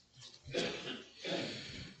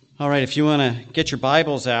All right, if you want to get your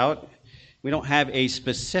Bibles out, we don't have a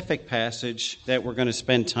specific passage that we're going to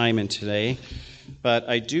spend time in today, but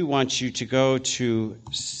I do want you to go to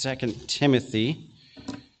 2 Timothy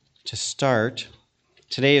to start.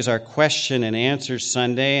 Today is our question and answer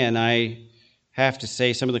Sunday, and I have to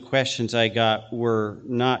say some of the questions I got were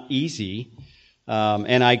not easy,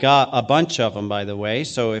 and I got a bunch of them, by the way,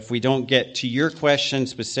 so if we don't get to your question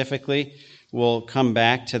specifically, we'll come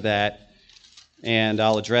back to that. And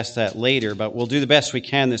I'll address that later, but we'll do the best we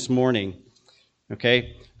can this morning,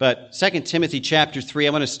 okay? But 2 Timothy chapter 3,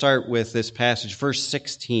 I'm going to start with this passage, verse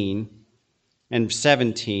 16 and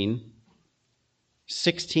 17.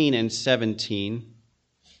 16 and 17.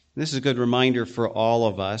 This is a good reminder for all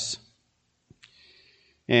of us.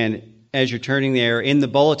 And as you're turning there, in the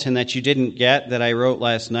bulletin that you didn't get, that I wrote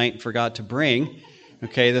last night and forgot to bring,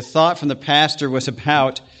 okay, the thought from the pastor was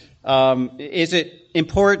about, is it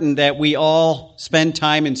important that we all spend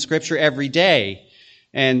time in Scripture every day?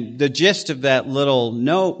 And the gist of that little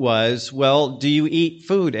note was, well, do you eat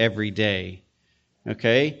food every day?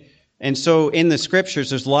 Okay? And so in the Scriptures,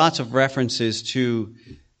 there's lots of references to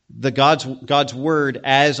the God's Word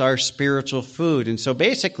as our spiritual food. And so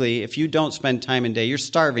basically, if you don't spend time in day, you're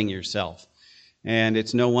starving yourself. And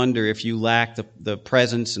it's no wonder if you lack the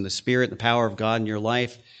presence and the Spirit and the power of God in your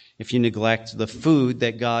life, if you neglect the food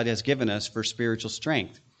that God has given us for spiritual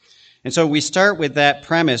strength. And so we start with that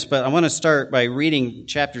premise, but I want to start by reading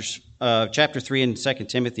chapter 3 in 2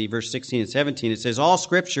 Timothy, verse 16 and 17. It says, "All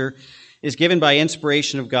Scripture is given by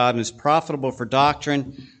inspiration of God and is profitable for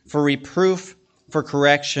doctrine, for reproof, for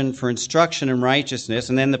correction, for instruction in righteousness."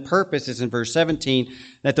 And then the purpose is in verse 17,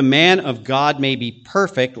 "that the man of God may be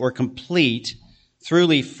perfect or complete,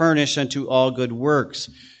 thoroughly furnished unto all good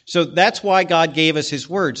works." So that's why God gave us His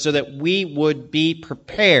Word, so that we would be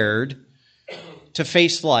prepared to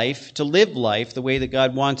face life, to live life the way that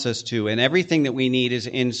God wants us to. And everything that we need is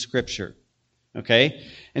in Scripture. Okay?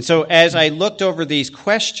 And so as I looked over these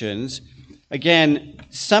questions, again,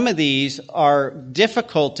 some of these are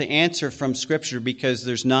difficult to answer from Scripture because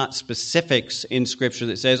there's not specifics in Scripture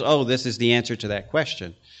that says, oh, this is the answer to that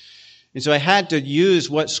question. And so I had to use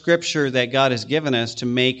what Scripture that God has given us to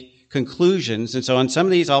make conclusions. And so on some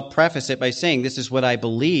of these, I'll preface it by saying, this is what I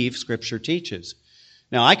believe Scripture teaches.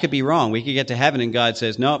 Now, I could be wrong. We could get to heaven and God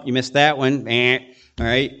says, nope, you missed that one. All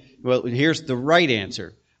right. Well, here's the right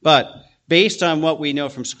answer. But based on what we know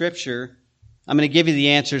from Scripture, I'm going to give you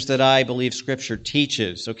the answers that I believe Scripture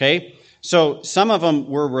teaches. Okay. So some of them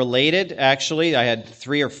were related. Actually, I had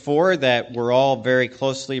 3 or 4 that were all very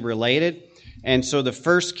closely related. And so the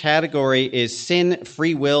first category is sin,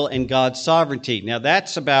 free will, and God's sovereignty. Now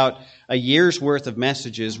that's about a year's worth of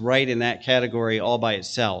messages right in that category all by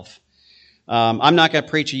itself. I'm not going to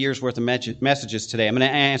preach a year's worth of messages today. I'm going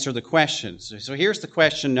to answer the questions. So here's the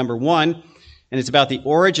question number 1, and it's about the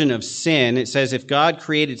origin of sin. It says, if God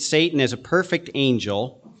created Satan as a perfect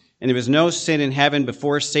angel, and there was no sin in heaven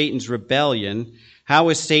before Satan's rebellion, how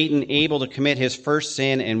was Satan able to commit his first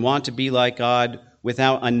sin and want to be like God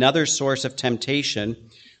without another source of temptation?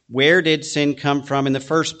 Where did sin come from in the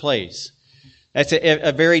first place? That's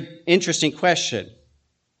a very interesting question.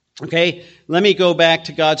 Okay, let me go back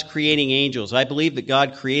to God's creating angels. I believe that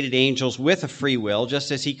God created angels with a free will,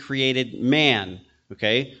 just as He created man.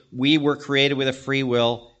 Okay, we were created with a free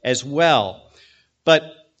will as well.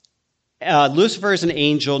 But Lucifer is an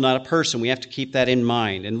angel, not a person. We have to keep that in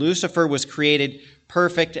mind. And Lucifer was created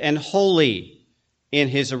perfect and holy in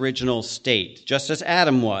his original state, just as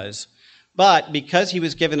Adam was. But because he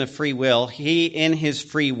was given a free will, he, in his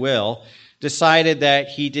free will, decided that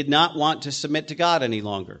he did not want to submit to God any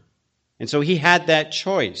longer. And so he had that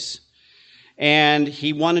choice. And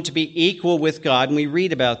he wanted to be equal with God, and we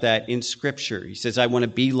read about that in Scripture. He says, I want to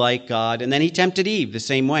be like God. And then he tempted Eve the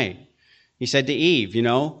same way. He said to Eve,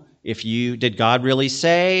 did God really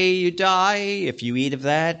say you die? If you eat of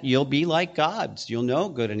that, you'll be like gods. You'll know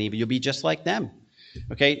good and evil. You'll be just like them.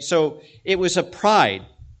 Okay, so it was a pride.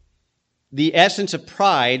 The essence of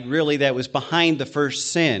pride, really, that was behind the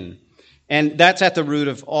first sin. And that's at the root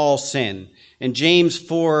of all sin. And James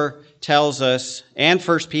 4 tells us, and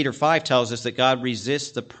 1 Peter 5 tells us that God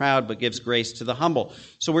resists the proud but gives grace to the humble.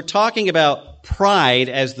 So we're talking about pride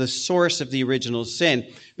as the source of the original sin.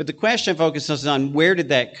 But the question focuses on, where did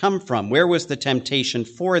that come from? Where was the temptation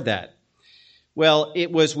for that? Well,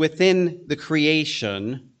 it was within the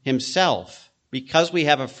creation himself. Because we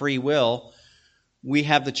have a free will, we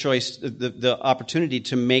have the choice, the opportunity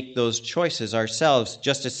to make those choices ourselves,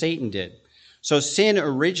 just as Satan did. So sin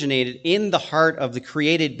originated in the heart of the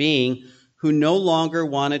created being who no longer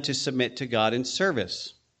wanted to submit to God in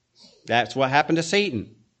service. That's what happened to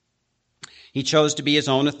Satan. He chose to be his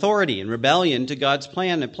own authority in rebellion to God's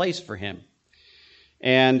plan and place for him.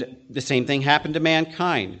 And the same thing happened to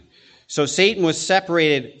mankind. So Satan was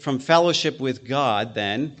separated from fellowship with God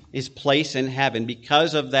then, his place in heaven,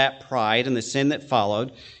 because of that pride and the sin that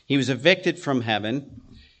followed. He was evicted from heaven,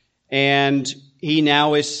 and he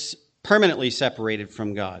now is permanently separated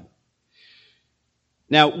from God.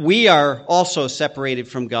 Now, we are also separated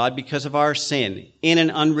from God because of our sin in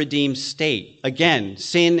an unredeemed state. Again,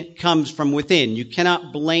 sin comes from within. You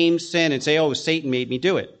cannot blame sin and say, oh, Satan made me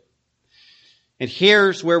do it. And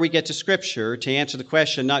here's where we get to Scripture to answer the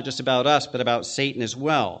question not just about us, but about Satan as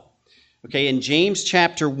well. Okay, in James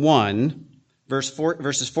chapter 1,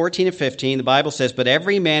 verses 14 and 15, the Bible says, "But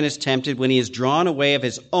every man is tempted when he is drawn away of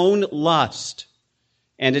his own lust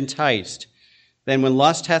and enticed. Then when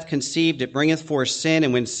lust hath conceived, it bringeth forth sin,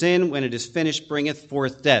 and when sin, when it is finished, bringeth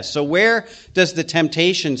forth death." So where does the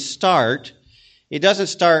temptation start? It doesn't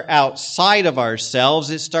start outside of ourselves,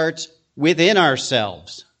 it starts within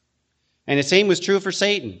ourselves. And the same was true for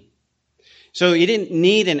Satan. So you didn't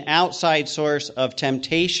need an outside source of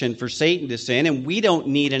temptation for Satan to sin, and we don't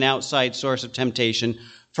need an outside source of temptation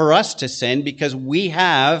for us to sin because we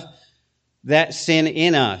have that sin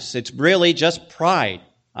in us. It's really just pride.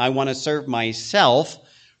 I want to serve myself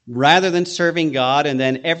rather than serving God, and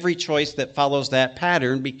then every choice that follows that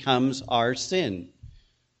pattern becomes our sin.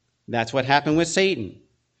 That's what happened with Satan.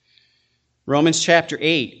 Romans chapter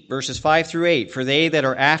 8, verses 5 through 8, "For they that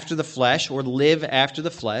are after the flesh, or live after the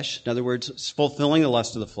flesh," in other words, fulfilling the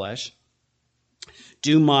lust of the flesh,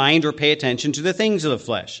 "do mind or pay attention to the things of the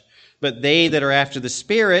flesh. But they that are after the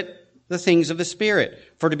Spirit, the things of the Spirit.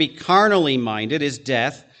 For to be carnally minded is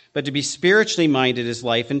death, but to be spiritually minded is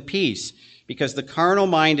life and peace. Because the carnal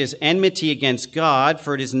mind is enmity against God,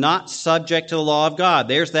 for it is not subject to the law of God."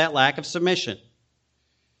 There's that lack of submission.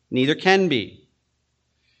 Neither can be.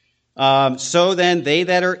 "So then, they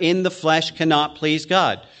that are in the flesh cannot please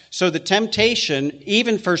God." So the temptation,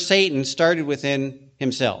 even for Satan, started within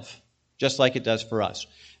himself, just like it does for us.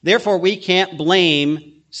 Therefore, we can't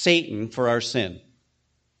blame Satan for our sin.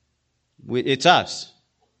 It's us.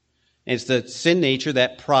 It's the sin nature,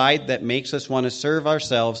 that pride that makes us want to serve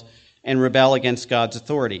ourselves and rebel against God's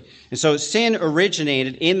authority. And so sin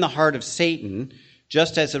originated in the heart of Satan,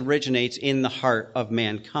 just as it originates in the heart of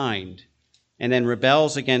mankind, and then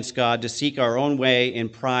rebels against God to seek our own way in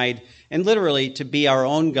pride and literally to be our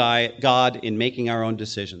own God in making our own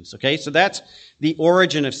decisions. Okay, so that's the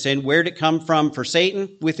origin of sin. Where did it come from for Satan?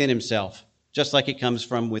 Within himself, just like it comes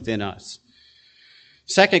from within us.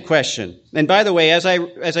 Second question, and by the way, as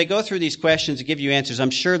I go through these questions to give you answers,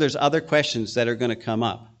 I'm sure there's other questions that are going to come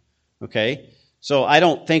up. Okay, so I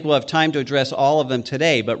don't think we'll have time to address all of them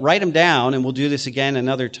today, but write them down, and we'll do this again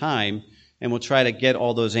another time. And we'll try to get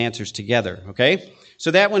all those answers together, okay? So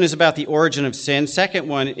that one is about the origin of sin. Second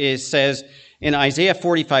one says, in Isaiah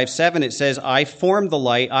 45:7, it says, "I form the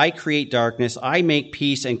light, I create darkness, I make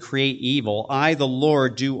peace and create evil. I, the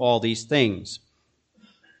Lord, do all these things."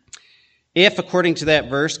 If, according to that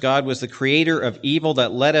verse, God was the creator of evil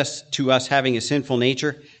that led us to us having a sinful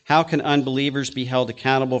nature, how can unbelievers be held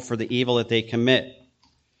accountable for the evil that they commit?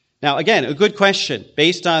 Now, again, a good question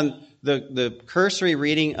based on the cursory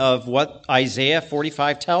reading of what Isaiah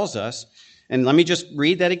 45 tells us. And let me just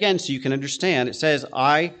read that again so you can understand. It says,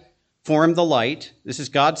 "I form the light." This is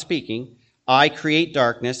God speaking. "I create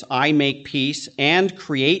darkness. I make peace and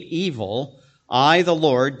create evil. I, the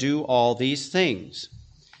Lord, do all these things."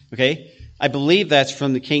 Okay? I believe that's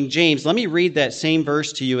from the King James. Let me read that same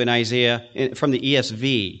verse to you in Isaiah from the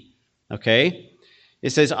ESV. Okay? It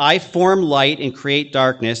says, "I form light and create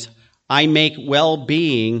darkness. I make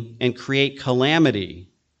well-being and create calamity.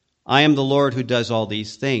 I am the Lord who does all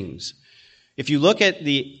these things." If you look at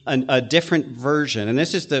a different version, and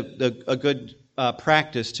this is a good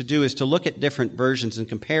practice to do, is to look at different versions and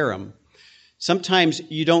compare them. Sometimes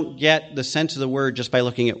you don't get the sense of the word just by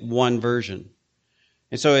looking at one version.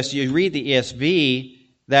 And so as you read the ESV,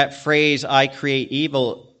 that phrase, "I create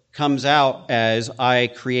evil," comes out as "I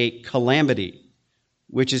create calamity,"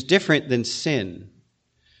 which is different than sin.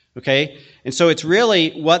 Okay? And so it's really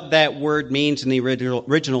what that word means in the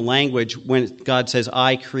original language when God says,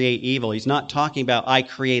 "I create evil." He's not talking about "I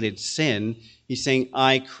created sin." He's saying,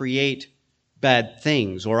 "I create bad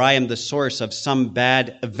things," or "I am the source of some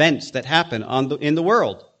bad events that happen in the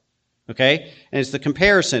world." Okay? And it's the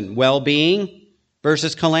comparison, well-being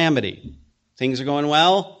versus calamity. Things are going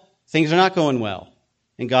well, things are not going well.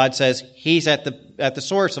 And God says He's at the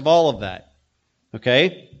source of all of that.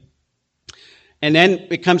 Okay? And then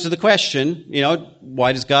it comes to the question,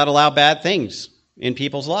 why does God allow bad things in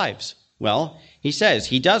people's lives? Well, He says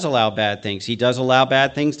He does allow bad things. He does allow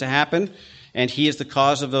bad things to happen. and he is the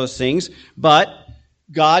cause of those things. But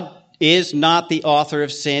God is not the author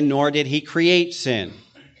of sin, nor did he create sin.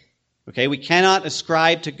 Okay, we cannot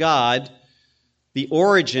ascribe to God the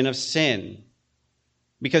origin of sin,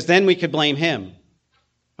 because then we could blame him.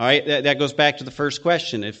 All right, that goes back to the first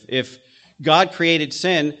question. If God created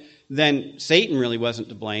sin, then Satan really wasn't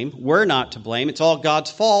to blame. We're not to blame. It's all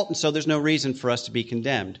God's fault, and so there's no reason for us to be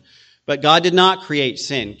condemned. But God did not create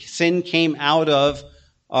sin. Sin came out of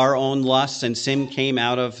our own lusts, and sin came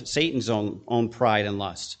out of Satan's own pride and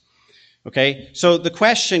lust. Okay, so the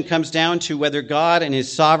question comes down to whether God in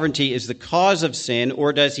his sovereignty is the cause of sin,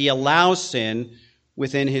 or does he allow sin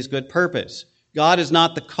within his good purpose? God is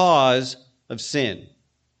not the cause of sin.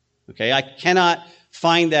 Okay, I cannot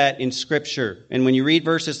find that in Scripture. And when you read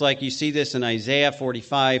verses like you see this in Isaiah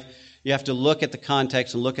 45, you have to look at the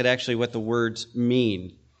context and look at actually what the words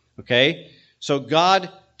mean. Okay, so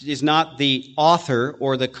God is not the author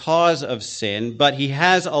or the cause of sin, but he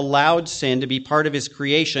has allowed sin to be part of his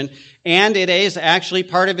creation, and it is actually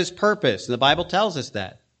part of his purpose. And the Bible tells us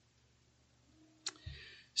that.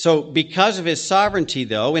 So because of his sovereignty,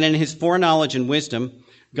 though, and in his foreknowledge and wisdom,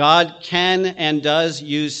 God can and does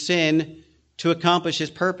use sin to accomplish his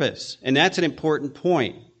purpose. And that's an important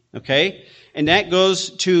point, okay? And that goes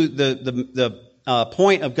to the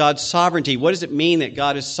point of God's sovereignty. What does it mean that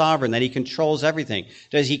God is sovereign, that he controls everything?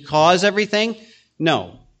 Does he cause everything?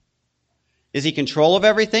 No. Is he in control of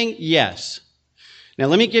everything? Yes. Now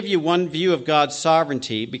let me give you one view of God's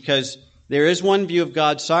sovereignty, because there is one view of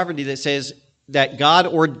God's sovereignty that says that God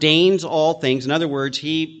ordains all things. In other words,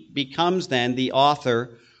 he becomes then the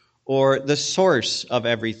author or the source of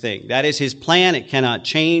everything. That is his plan. It cannot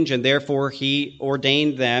change, and therefore he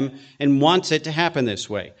ordained them and wants it to happen this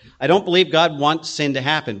way. I don't believe God wants sin to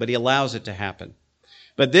happen, but he allows it to happen.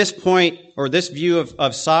 But this point, or this view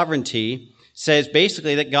of sovereignty, says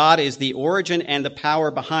basically that God is the origin and the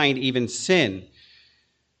power behind even sin.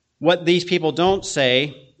 What these people don't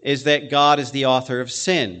say is that God is the author of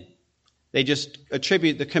sin. They just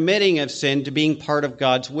attribute the committing of sin to being part of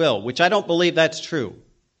God's will, which I don't believe that's true.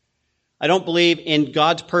 I don't believe in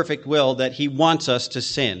God's perfect will that he wants us to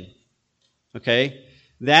sin. Okay?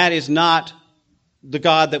 That is not the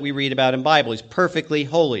God that we read about in the Bible. He's perfectly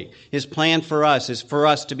holy. His plan for us is for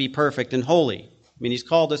us to be perfect and holy. I mean, he's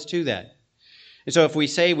called us to that. And so if we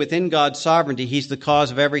say within God's sovereignty, he's the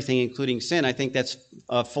cause of everything, including sin, I think that's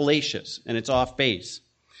fallacious and it's off base.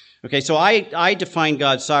 Okay, so I define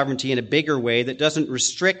God's sovereignty in a bigger way that doesn't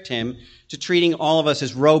restrict him to treating all of us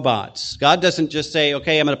as robots. God doesn't just say,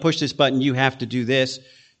 okay, I'm going to push this button, you have to do this,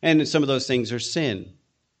 and some of those things are sin.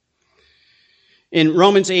 In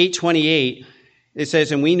Romans 8:28, it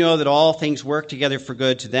says, and we know that all things work together for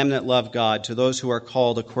good to them that love God, to those who are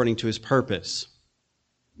called according to his purpose.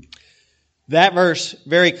 That verse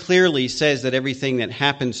very clearly says that everything that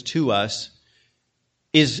happens to us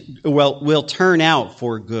will turn out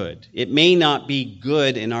for good. It may not be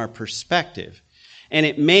good in our perspective. And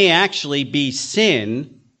it may actually be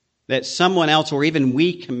sin that someone else or even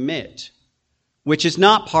we commit, which is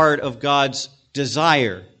not part of God's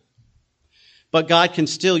desire. But God can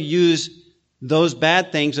still use those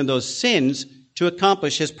bad things and those sins to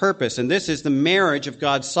accomplish his purpose. And this is the marriage of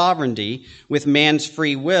God's sovereignty with man's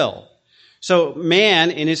free will. So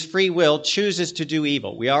man, in his free will, chooses to do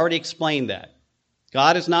evil. We already explained that.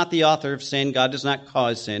 God is not the author of sin. God does not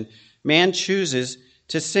cause sin. Man chooses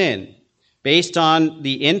to sin based on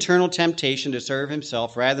the internal temptation to serve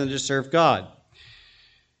himself rather than to serve God.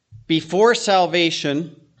 Before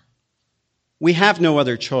salvation, we have no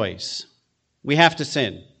other choice. We have to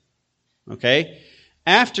sin. Okay?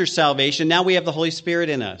 After salvation, now we have the Holy Spirit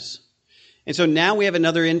in us. And so now we have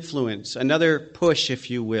another influence, another push, if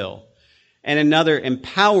you will, and another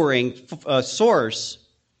empowering source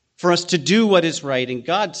for us to do what is right in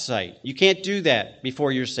God's sight. You can't do that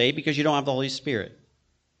before you're saved because you don't have the Holy Spirit.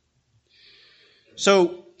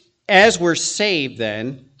 So, as we're saved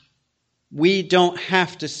then, we don't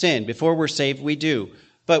have to sin. Before we're saved, we do.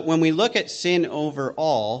 But when we look at sin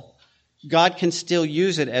overall, God can still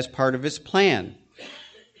use it as part of his plan.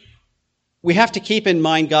 We have to keep in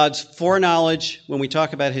mind God's foreknowledge when we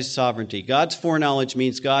talk about his sovereignty. God's foreknowledge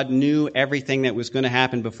means God knew everything that was going to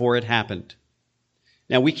happen before it happened.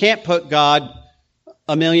 Now, we can't put God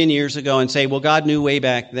 1,000,000 years ago and say, well, God knew way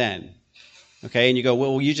back then. Okay, and you go,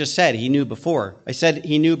 well, you just said he knew before. I said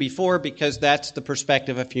he knew before because that's the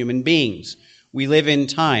perspective of human beings. We live in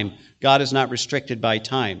time. God is not restricted by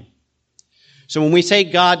time. So when we say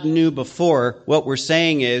God knew before, what we're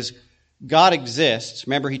saying is God exists.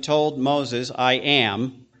 Remember, he told Moses, I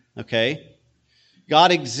am. Okay?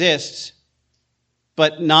 God exists,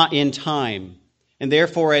 but not in time. And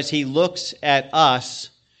therefore, as he looks at us,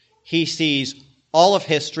 he sees all of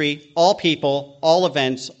history, all people, all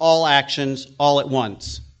events, all actions, all at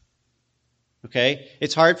once. Okay?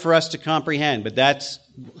 It's hard for us to comprehend, but that's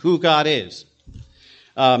who God is.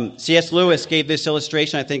 C.S. Lewis gave this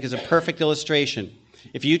illustration, I think, is a perfect illustration.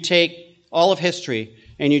 If you take all of history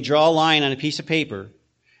and you draw a line on a piece of paper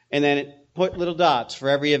and then put little dots for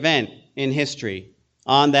every event in history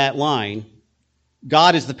on that line,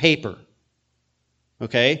 God is the paper.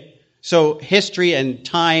 Okay? So history and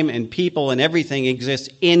time and people and everything exists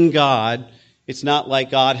in God. It's not like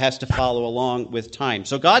God has to follow along with time.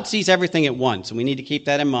 So God sees everything at once, and we need to keep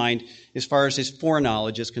that in mind as far as his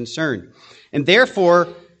foreknowledge is concerned. And therefore,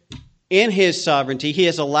 in his sovereignty, he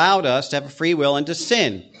has allowed us to have a free will and to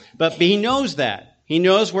sin. But he knows that. He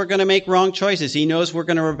knows we're going to make wrong choices. He knows we're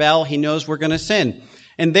going to rebel. He knows we're going to sin.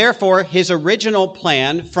 And therefore, his original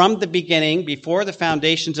plan from the beginning, before the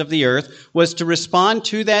foundations of the earth, was to respond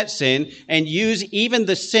to that sin and use even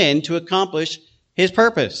the sin to accomplish his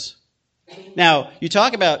purpose. Now, you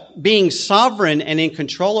talk about being sovereign and in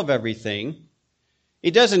control of everything.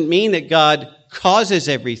 It doesn't mean that God causes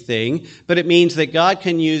everything, but it means that God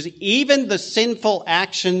can use even the sinful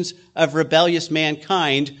actions of rebellious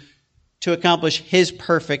mankind to accomplish his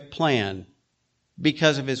perfect plan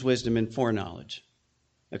because of his wisdom and foreknowledge.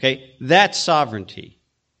 Okay? That's sovereignty.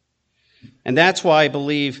 And that's why I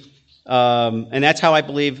believe, and that's how I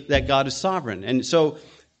believe that God is sovereign. And so,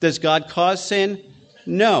 does God cause sin?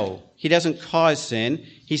 No. He doesn't cause sin.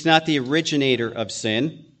 He's not the originator of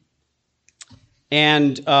sin.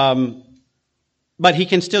 And, but he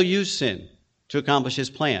can still use sin to accomplish his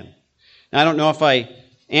plan. Now, I don't know if I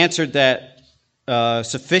answered that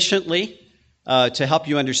sufficiently to help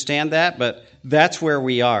you understand that, but that's where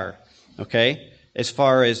we are, okay, as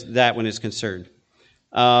far as that one is concerned.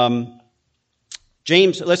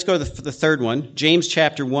 James, let's go to the third one. James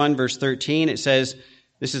chapter 1, verse 13, it says,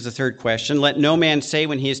 this is the third question, let no man say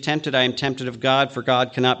when he is tempted, I am tempted of God, for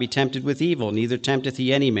God cannot be tempted with evil, neither tempteth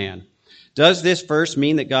he any man. Does this verse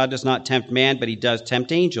mean that God does not tempt man, but he does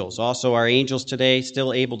tempt angels? Also, are angels today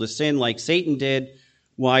still able to sin like Satan did?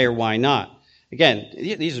 Why or why not? Again,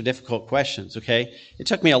 these are difficult questions, okay? It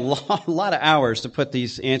took me a lot of hours to put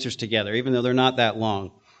these answers together, even though they're not that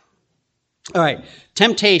long. All right,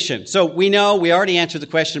 temptation. So we already answered the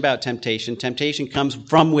question about temptation. Temptation comes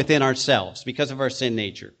from within ourselves because of our sin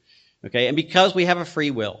nature, okay? And because we have a free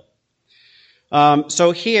will.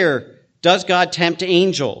 So here, does God tempt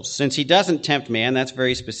angels? Since he doesn't tempt man, that's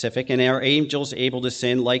very specific. And are angels able to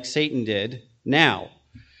sin like Satan did now?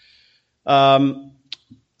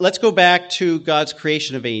 Let's go back to God's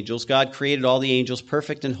creation of angels. God created all the angels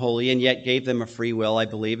perfect and holy, and yet gave them a free will, I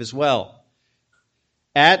believe, as well.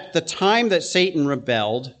 At the time that Satan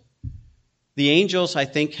rebelled, the angels, I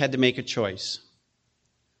think, had to make a choice.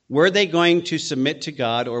 Were they going to submit to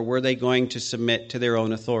God, or were they going to submit to their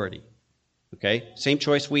own authority? Okay, same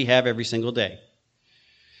choice we have every single day.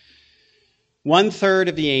 1/3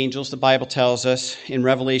 of the angels, the Bible tells us in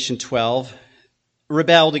Revelation 12,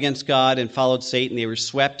 rebelled against God and followed Satan. They were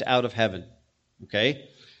swept out of heaven. Okay,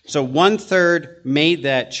 so 1/3 made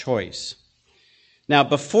that choice. Now,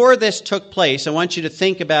 before this took place, I want you to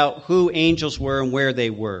think about who angels were and where they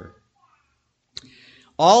were.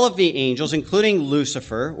 All of the angels, including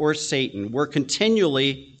Lucifer or Satan, were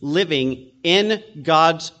continually living in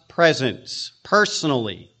God's presence,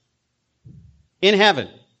 personally, in heaven.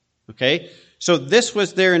 Okay? So this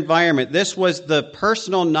was their environment. This was the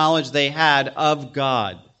personal knowledge they had of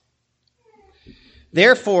God.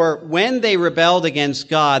 Therefore, when they rebelled against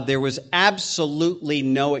God, there was absolutely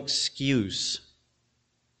no excuse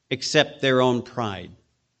except their own pride.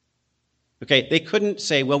 Okay, they couldn't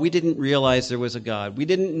say, well, we didn't realize there was a God. We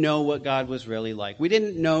didn't know what God was really like. We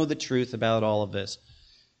didn't know the truth about all of this.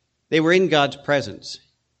 They were in God's presence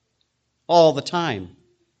all the time.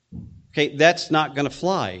 Okay, that's not going to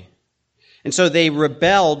fly. And so they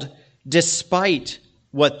rebelled despite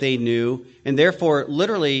what they knew, and therefore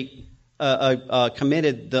literally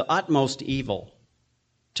committed the utmost evil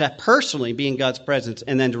to personally be in God's presence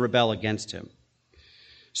and then to rebel against him.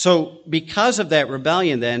 So because of that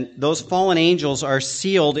rebellion then, those fallen angels are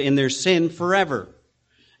sealed in their sin forever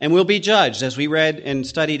and will be judged, as we read and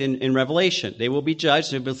studied in Revelation. They will be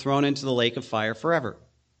judged and will be thrown into the lake of fire forever.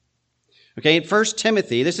 Okay, in 1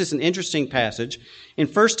 Timothy, this is an interesting passage. In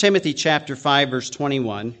 1 Timothy chapter 5, verse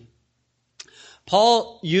 21,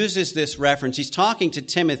 Paul uses this reference. He's talking to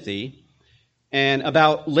Timothy and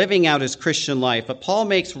about living out his Christian life, but Paul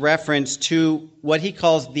makes reference to what he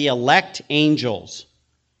calls the elect angels.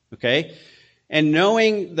 Okay? And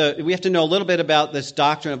we have to know a little bit about this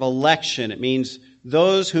doctrine of election. It means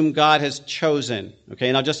those whom God has chosen. Okay,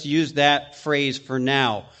 and I'll just use that phrase for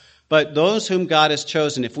now. But those whom God has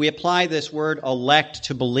chosen, if we apply this word elect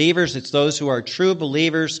to believers, it's those who are true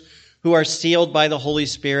believers, who are sealed by the Holy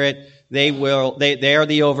Spirit. They are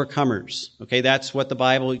the overcomers. Okay, that's what the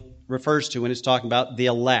Bible refers to when it's talking about the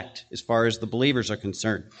elect, as far as the believers are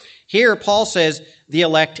concerned. Here, Paul says the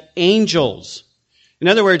elect angels. In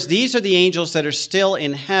other words, these are the angels that are still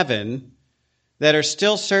in heaven, that are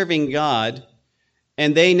still serving God,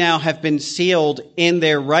 and they now have been sealed in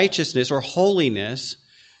their righteousness or holiness,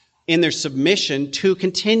 in their submission to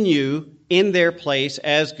continue in their place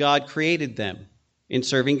as God created them in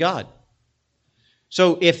serving God.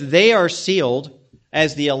 So if they are sealed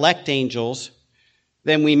as the elect angels,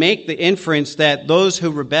 then we make the inference that those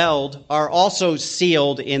who rebelled are also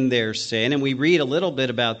sealed in their sin. And we read a little bit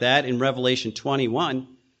about that in Revelation 21.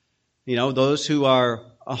 You know, those who are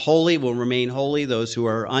holy will remain holy. Those who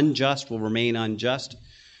are unjust will remain unjust.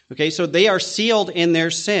 Okay, so they are sealed in their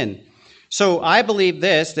sin. So I believe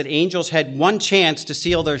this, that angels had one chance to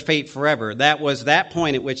seal their fate forever. That was that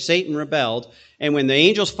point at which Satan rebelled. And when the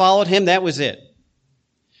angels followed him, that was it.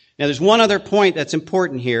 Now, there's one other point that's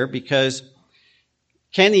important here, because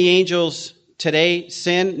can the angels today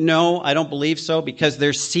sin? No, I don't believe so, because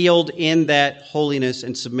they're sealed in that holiness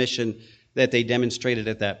and submission that they demonstrated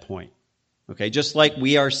at that point. Okay, just like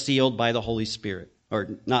we are sealed by the Holy Spirit,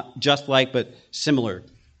 or not just like, but similar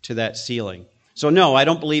to that sealing. So no, I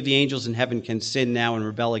don't believe the angels in heaven can sin now and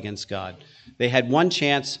rebel against God. They had one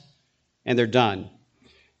chance, and they're done.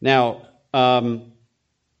 Now,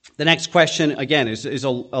 the next question, again, is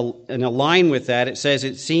in a line with that. It says,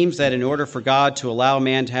 it seems that in order for God to allow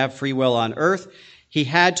man to have free will on earth, he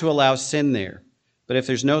had to allow sin there. But if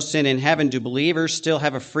there's no sin in heaven, do believers still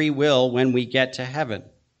have a free will when we get to heaven?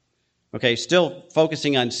 Okay, still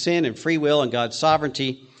focusing on sin and free will and God's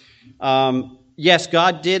sovereignty. Yes,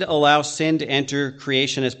 God did allow sin to enter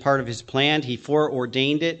creation as part of his plan. He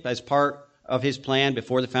foreordained it as part of his plan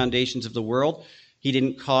before the foundations of the world. He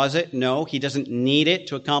didn't cause it, no. He doesn't need it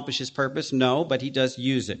to accomplish his purpose, no, but he does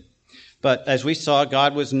use it. But as we saw,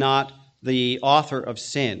 God was not the author of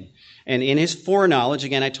sin. And in his foreknowledge,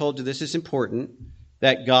 again, I told you this is important,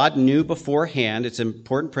 that God knew beforehand. It's an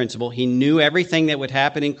important principle. He knew everything that would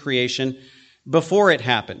happen in creation before it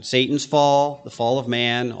happened. Satan's fall, the fall of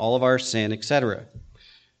man, all of our sin, etc.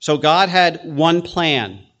 So God had one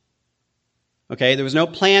plan. Okay, there was no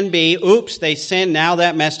plan B. Oops, they sinned. Now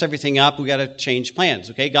that messed everything up. We got to change plans.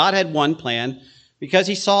 Okay, God had one plan because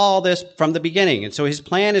he saw all this from the beginning. And so his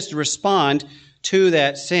plan is to respond to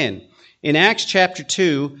that sin. In Acts chapter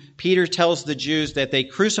 2, Peter tells the Jews that they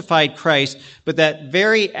crucified Christ, but that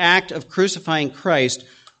very act of crucifying Christ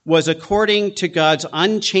was according to God's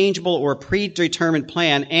unchangeable or predetermined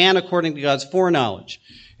plan and according to God's foreknowledge.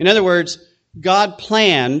 In other words, God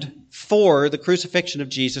planned for the crucifixion of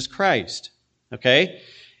Jesus Christ. Okay?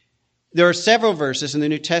 There are several verses in the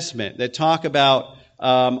New Testament that talk about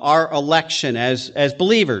our election as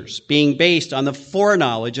believers being based on the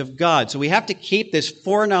foreknowledge of God. So we have to keep this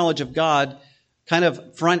foreknowledge of God kind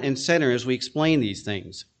of front and center as we explain these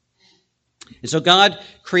things. And so God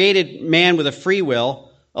created man with a free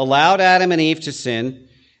will, allowed Adam and Eve to sin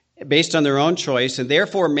based on their own choice, and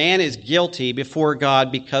therefore man is guilty before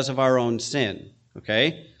God because of our own sin.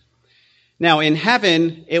 Okay? Now, in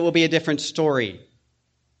heaven, it will be a different story.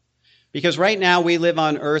 Because right now we live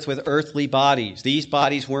on earth with earthly bodies. These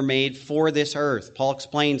bodies were made for this earth. Paul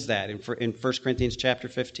explains that in 1 Corinthians chapter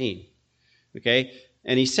 15. Okay?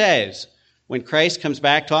 And he says, when Christ comes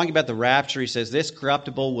back, talking about the rapture, he says, this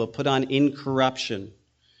corruptible will put on incorruption.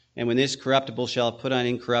 And when this corruptible shall put on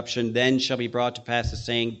incorruption, then shall be brought to pass the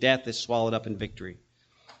saying, death is swallowed up in victory.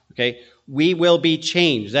 Okay? We will be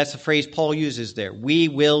changed. That's the phrase Paul uses there. We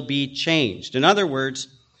will be changed. In other words,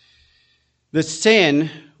 the sin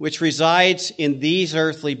which resides in these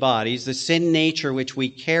earthly bodies, the sin nature which we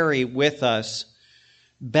carry with us,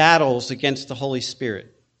 battles against the Holy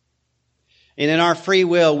Spirit. And in our free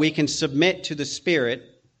will, we can submit to the Spirit,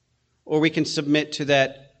 or we can submit to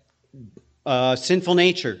that sinful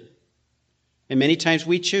nature. And many times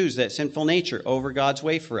we choose that sinful nature over God's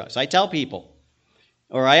way for us. I tell people,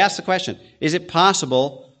 or I ask the question, is it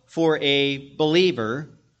possible for a believer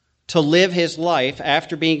to live his life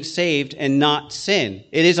after being saved and not sin?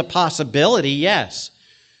 It is a possibility, yes,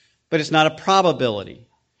 but it's not a probability.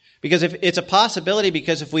 Because if it's a possibility,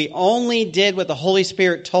 because if we only did what the Holy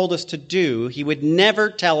Spirit told us to do, he would never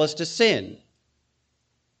tell us to sin.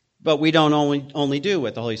 But we don't only do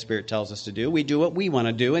what the Holy Spirit tells us to do. We do what we want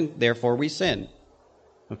to do, and therefore we sin.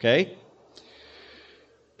 Okay?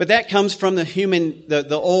 But that comes from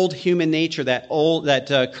the old human nature,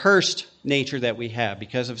 that cursed nature that we have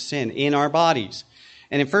because of sin in our bodies.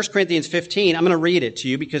 And in 1 Corinthians 15, I'm going to read it to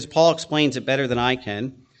you because Paul explains it better than I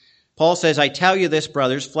can. Paul says, I tell you this,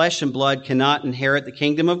 brothers, flesh and blood cannot inherit the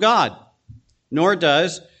kingdom of God, nor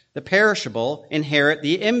does the perishable inherit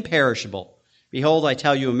the imperishable. Behold, I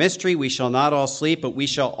tell you a mystery. We shall not all sleep, but we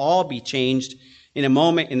shall all be changed in a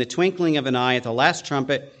moment, in the twinkling of an eye, at the last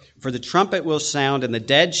trumpet. For the trumpet will sound, and the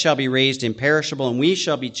dead shall be raised imperishable, and we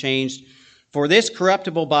shall be changed. For this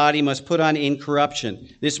corruptible body must put on incorruption.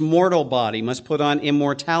 This mortal body must put on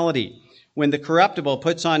immortality. When the corruptible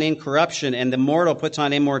puts on incorruption, and the mortal puts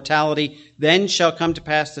on immortality, then shall come to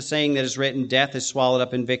pass the saying that is written, death is swallowed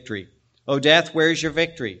up in victory. O death, where is your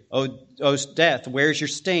victory? O death, where is your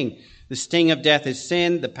sting? The sting of death is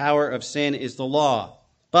sin. The power of sin is the law.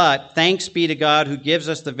 But thanks be to God who gives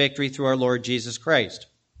us the victory through our Lord Jesus Christ.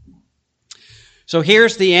 So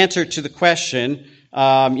here's the answer to the question,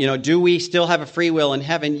 do we still have a free will in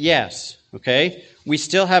heaven? Yes. Okay. We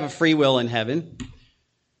still have a free will in heaven.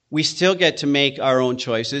 We still get to make our own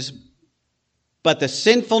choices. But the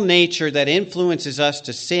sinful nature that influences us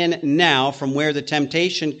to sin now from where the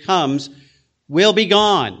temptation comes will be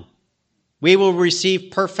gone. We will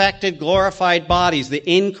receive perfected, glorified bodies, the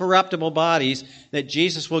incorruptible bodies that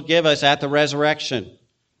Jesus will give us at the resurrection.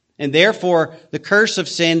 And therefore, the curse of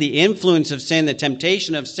sin, the influence of sin, the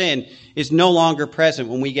temptation of sin is no longer present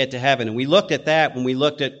when we get to heaven. And we looked at that when we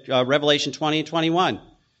looked at Revelation 20 and 21.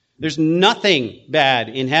 There's nothing bad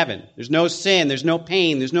in heaven. There's no sin, there's no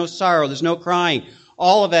pain, there's no sorrow, there's no crying.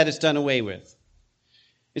 All of that is done away with.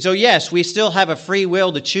 And so, yes, we still have a free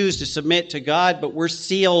will to choose to submit to God, but we're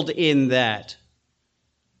sealed in that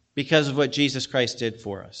because of what Jesus Christ did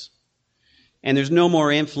for us. And there's no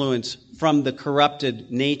more influence from the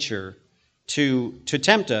corrupted nature to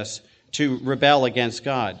tempt us to rebel against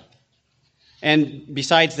God. And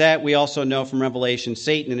besides that, we also know from Revelation,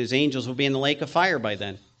 Satan and his angels will be in the lake of fire by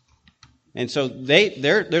then. And so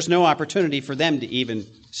there's no opportunity for them to even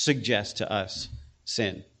suggest to us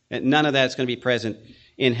sin. And none of that's going to be present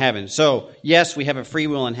in heaven. So, yes, we have a free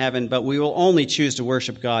will in heaven, but we will only choose to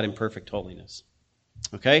worship God in perfect holiness.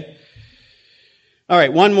 Okay? All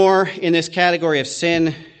right, one more in this category of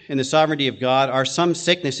sin and the sovereignty of God. Are some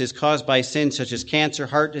sicknesses caused by sin, such as cancer,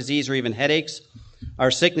 heart disease, or even headaches?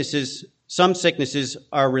 Some sicknesses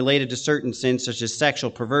are related to certain sins, such as sexual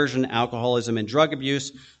perversion, alcoholism, and drug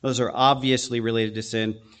abuse. Those are obviously related to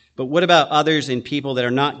sin. But what about others in people that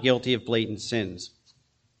are not guilty of blatant sins?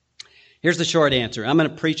 Here's the short answer. I'm going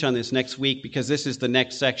to preach on this next week because this is the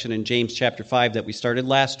next section in James chapter 5 that we started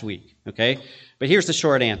last week. Okay? But here's the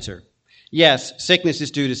short answer. Yes, sickness is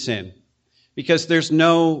due to sin because there's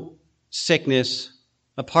no sickness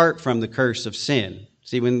apart from the curse of sin.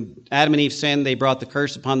 See, when Adam and Eve sinned, they brought the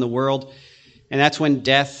curse upon the world, and that's when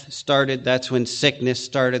death started, that's when sickness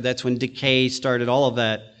started, that's when decay started, all of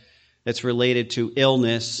that that's related to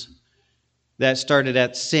illness, that started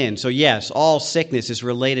at sin. So yes, all sickness is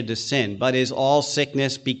related to sin, but is all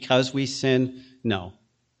sickness because we sin? No.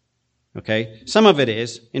 Okay? Some of it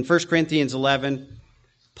is. In 1 Corinthians 11,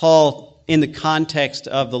 Paul, in the context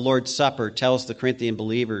of the Lord's Supper, tells the Corinthian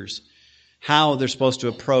believers how they're supposed to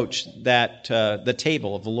approach the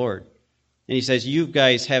table of the Lord. And he says, you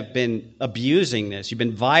guys have been abusing this. You've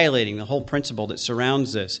been violating the whole principle that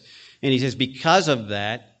surrounds this. And he says, because of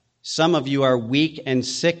that, some of you are weak and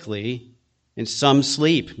sickly, and some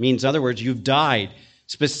sleep. Means, in other words, you've died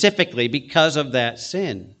specifically because of that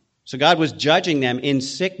sin. So God was judging them in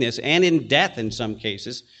sickness and in death in some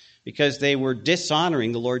cases because they were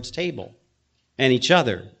dishonoring the Lord's table and each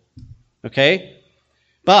other. Okay?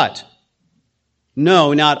 But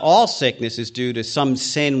no, not all sickness is due to some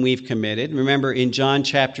sin we've committed. Remember in John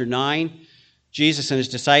chapter 9, Jesus and his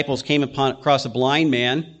disciples came across a blind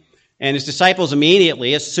man, and his disciples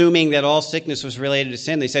immediately, assuming that all sickness was related to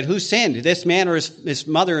sin, they said, who sinned, this man or his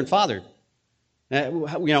mother and father?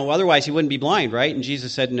 Otherwise he wouldn't be blind, right? And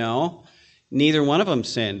Jesus said, no, neither one of them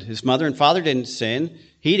sinned. His mother and father didn't sin.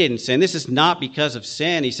 He didn't sin. This is not because of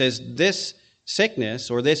sin. He says this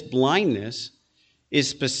sickness or this blindness is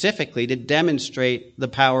specifically to demonstrate the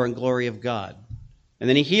power and glory of God. And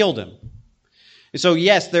then he healed him. And so,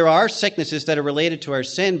 yes, there are sicknesses that are related to our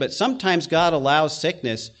sin, but sometimes God allows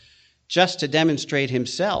sickness just to demonstrate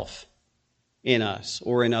himself in us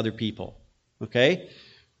or in other people. Okay?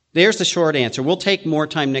 There's the short answer. We'll take more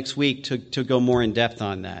time next week to go more in depth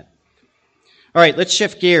on that. All right, let's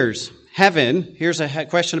shift gears. Heaven, here's a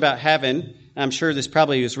question about heaven. I'm sure this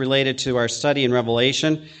probably is related to our study in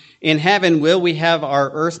Revelation. In heaven, will we have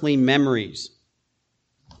our earthly memories?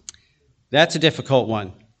 That's a difficult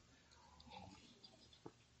one.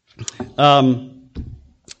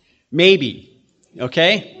 Maybe.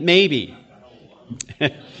 Okay? Maybe.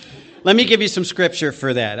 Let me give you some scripture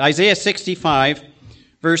for that. Isaiah 65,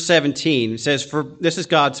 verse 17 says, this is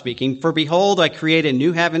God speaking, "For behold, I create a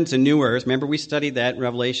new heavens and new earth." Remember, we studied that in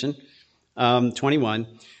Revelation 21.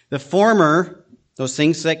 "The former," those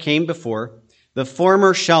things that came before, "the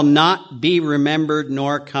former shall not be remembered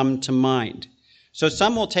nor come to mind." So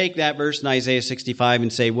some will take that verse in Isaiah 65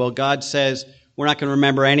 and say, well, God says we're not going to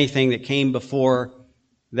remember anything that came before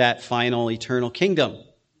that final eternal kingdom.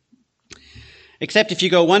 Except if you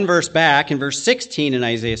go one verse back, in verse 16 in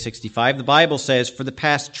Isaiah 65, the Bible says, "For the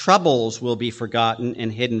past troubles will be forgotten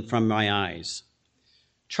and hidden from my eyes."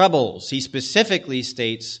 Troubles. He specifically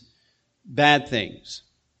states bad things.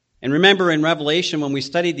 And remember in Revelation, when we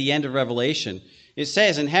studied the end of Revelation, it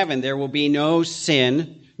says in heaven there will be no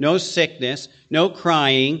sin, no sickness, no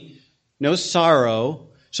crying, no sorrow.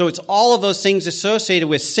 So it's all of those things associated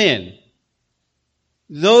with sin.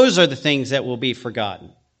 Those are the things that will be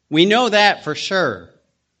forgotten. We know that for sure.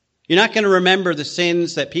 You're not going to remember the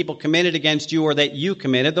sins that people committed against you or that you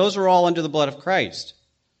committed. Those are all under the blood of Christ.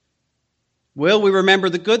 Will we remember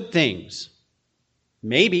the good things?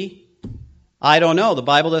 Maybe. I don't know. The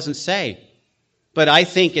Bible doesn't say. But I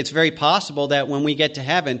think it's very possible that when we get to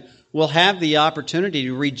heaven, we'll have the opportunity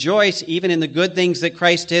to rejoice even in the good things that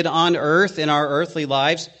Christ did on earth in our earthly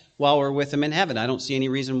lives while we're with him in heaven. I don't see any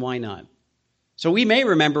reason why not. So we may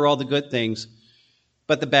remember all the good things,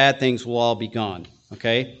 but the bad things will all be gone.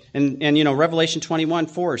 Okay? And you know, Revelation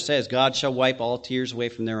 21:4 says, "God shall wipe all tears away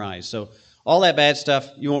from their eyes." So all that bad stuff,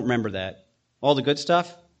 you won't remember that. All the good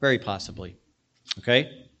stuff, very possibly. Okay?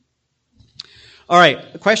 All right,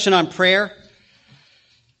 a question on prayer.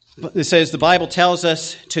 It says the Bible tells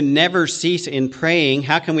us to never cease in praying.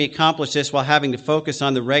 How can we accomplish this while having to focus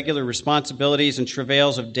on the regular responsibilities and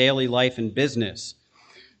travails of daily life and business?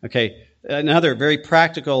 Okay, another very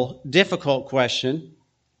practical, difficult question.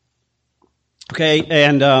 Okay,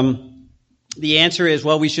 and the answer is,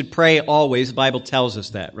 well, we should pray always. The Bible tells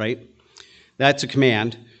us that, right? That's a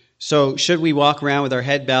command. So should we walk around with our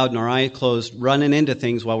head bowed and our eyes closed, running into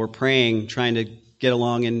things while we're praying, trying to get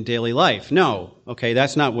along in daily life? No. Okay,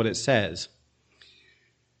 that's not what it says.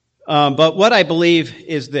 But what I believe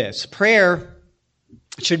is this. Prayer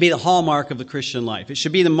should be the hallmark of the Christian life. It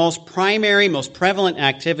should be the most primary, most prevalent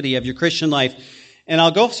activity of your Christian life. And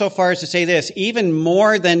I'll go so far as to say this, even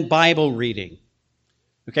more than Bible reading.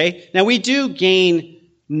 Okay? Now, we do gain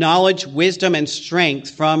knowledge, wisdom, and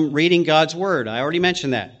strength from reading God's Word. I already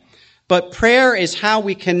mentioned that. But prayer is how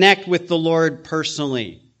we connect with the Lord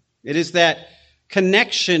personally. It is that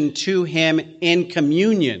connection to Him in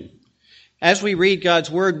communion. As we read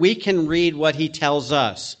God's Word, we can read what He tells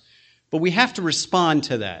us. But we have to respond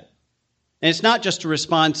to that. And it's not just a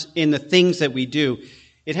response in the things that we do.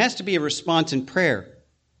 It has to be a response in prayer.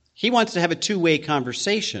 He wants to have a two-way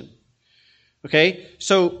conversation. Okay?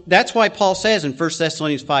 So that's why Paul says in 1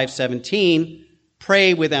 Thessalonians 5:17,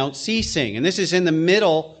 pray without ceasing. And this is in the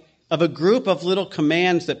middle of a group of little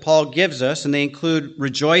commands that Paul gives us, and they include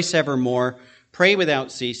rejoice evermore, pray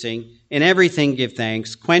without ceasing, in everything give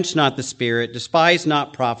thanks, quench not the spirit, despise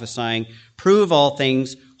not prophesying, prove all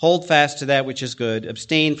things, hold fast to that which is good,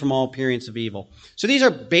 abstain from all appearance of evil. So these are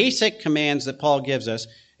basic commands that Paul gives us,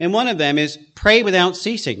 and one of them is pray without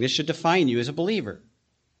ceasing. This should define you as a believer.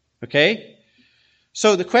 Okay?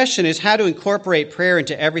 So the question is how to incorporate prayer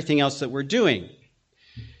into everything else that we're doing.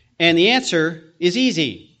 And the answer is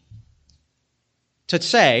easy to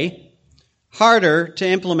say, harder to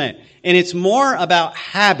implement. And it's more about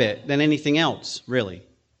habit than anything else, really.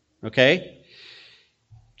 Okay?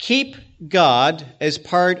 Keep God as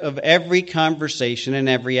part of every conversation and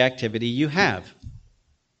every activity you have.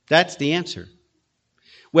 That's the answer.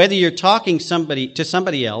 Whether you're talking to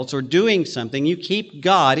somebody else or doing something, you keep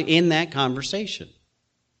God in that conversation.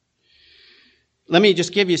 Let me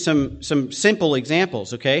just give you some simple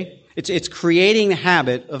examples, okay? It's creating the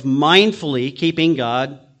habit of mindfully keeping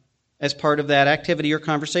God as part of that activity or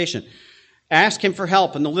conversation. Ask Him for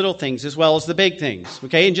help in the little things as well as the big things,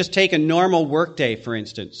 okay? And just take a normal work day, for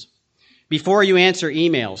instance. Before you answer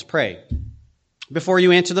emails, pray. Before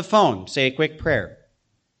you answer the phone, say a quick prayer.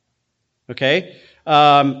 Okay?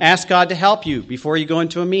 Ask God to help you before you go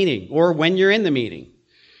into a meeting or when you're in the meeting.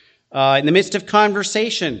 In the midst of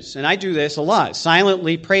conversations, and I do this a lot,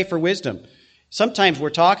 silently pray for wisdom. Sometimes we're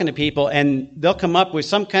talking to people and they'll come up with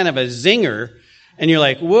some kind of a zinger and you're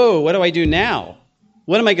like, whoa, what do I do now?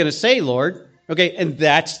 What am I going to say, Lord? Okay, and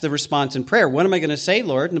that's the response in prayer. What am I going to say,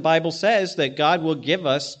 Lord? And the Bible says that God will give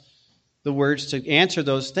us the words to answer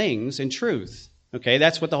those things in truth. Okay,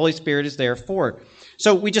 that's what the Holy Spirit is there for.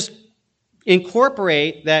 So we just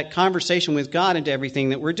incorporate that conversation with God into everything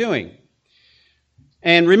that we're doing.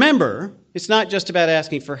 And remember, it's not just about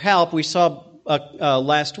asking for help. We saw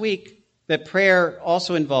last week that prayer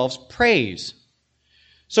also involves praise.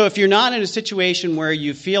 So if you're not in a situation where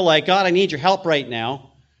you feel like, God, I need your help right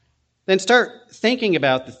now, then start thinking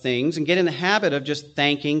about the things and get in the habit of just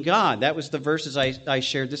thanking God. That was the verses I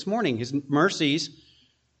shared this morning. His mercies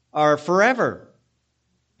are forever.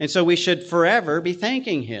 And so we should forever be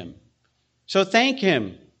thanking Him. So thank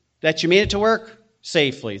Him that you made it to work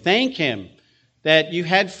safely. Thank Him that you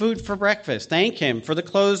had food for breakfast. Thank Him for the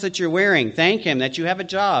clothes that you're wearing. Thank Him that you have a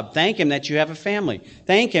job. Thank Him that you have a family.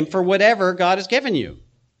 Thank Him for whatever God has given you.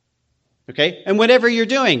 Okay? And whatever you're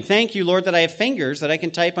doing, thank you, Lord, that I have fingers that I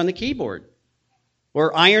can type on the keyboard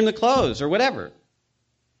or iron the clothes or whatever.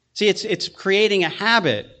 See, it's creating a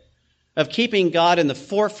habit of keeping God in the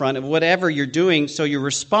forefront of whatever you're doing, so your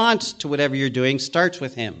response to whatever you're doing starts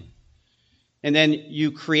with Him. And then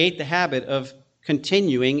you create the habit of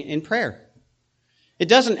continuing in prayer. It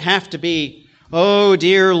doesn't have to be, oh,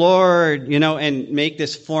 dear Lord, and make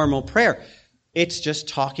this formal prayer. It's just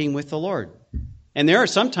talking with the Lord. And there are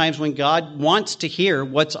some times when God wants to hear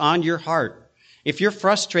what's on your heart. If you're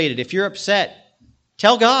frustrated, if you're upset,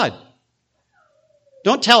 tell God.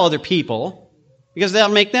 Don't tell other people, because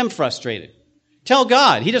that'll make them frustrated. Tell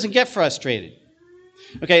God. He doesn't get frustrated.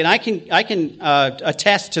 Okay, and I can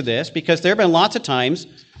attest to this, because there have been lots of times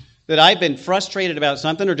that I've been frustrated about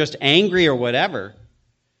something or just angry or whatever.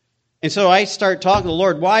 And so I start talking to the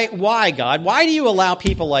Lord. Why, God? Why do you allow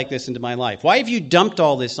people like this into my life? Why have you dumped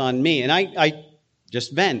all this on me? And I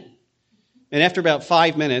just vent. And after about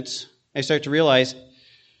 5 minutes, I start to realize,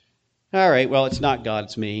 all right, well, it's not God,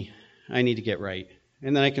 it's me. I need to get right.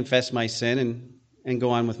 And then I confess my sin and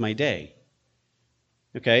go on with my day.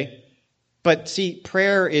 Okay? But see,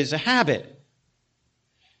 prayer is a habit.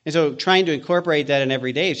 And so trying to incorporate that in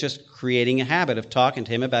every day is just creating a habit of talking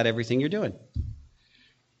to Him about everything you're doing.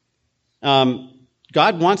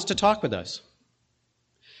 God wants to talk with us.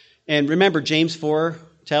 And remember, James 4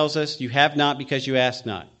 tells us, you have not because you ask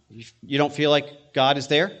not. You don't feel like God is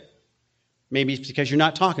there? Maybe it's because you're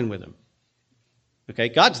not talking with Him. Okay,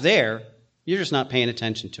 God's there, you're just not paying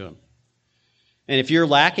attention to Him. And if you're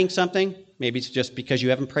lacking something, maybe it's just because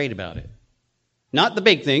you haven't prayed about it. Not the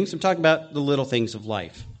big things, I'm talking about the little things of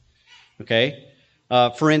life. Okay?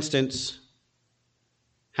 For instance,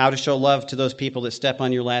 how to show love to those people that step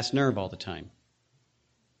on your last nerve all the time.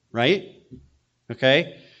 Right?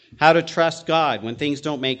 Okay? How to trust God when things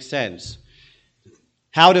don't make sense.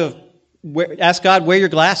 How to ask God where your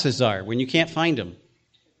glasses are when you can't find them.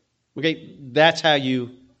 Okay? That's how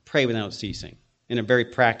you pray without ceasing in a very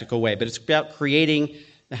practical way. But it's about creating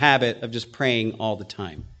the habit of just praying all the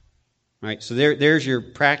time. All right? So there's your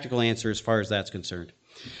practical answer as far as that's concerned.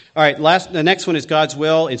 All right, the next one is God's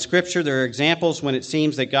will. In Scripture, there are examples when it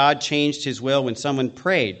seems that God changed His will when someone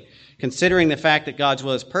prayed. Considering the fact that God's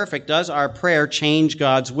will is perfect, does our prayer change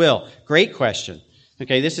God's will? Great question.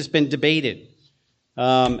 Okay, this has been debated.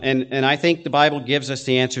 And I think the Bible gives us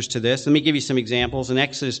the answers to this. Let me give you some examples. In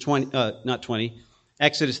Exodus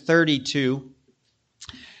 32,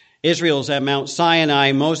 Israel's at Mount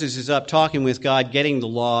Sinai. Moses is up talking with God, getting the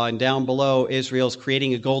law, and down below, Israel's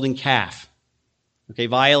creating a golden calf. Okay,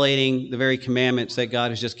 violating the very commandments that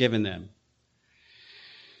God has just given them.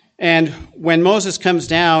 And when Moses comes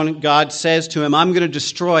down, God says to him, I'm going to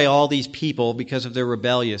destroy all these people because of their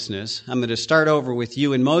rebelliousness. I'm going to start over with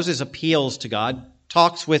you. And Moses appeals to God,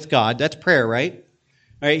 talks with God. That's prayer, right?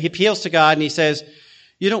 All right, he appeals to God and he says,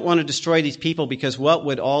 you don't want to destroy these people because what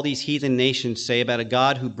would all these heathen nations say about a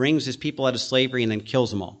God who brings his people out of slavery and then kills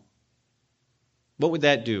them all? What would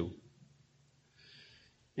that do?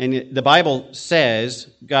 And the Bible says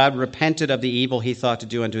God repented of the evil he thought to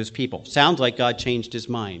do unto his people. Sounds like God changed his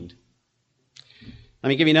mind. Let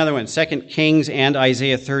me give you another one. 2 Kings and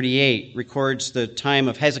Isaiah 38 records the time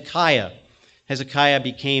of Hezekiah. Hezekiah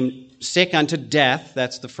became sick unto death.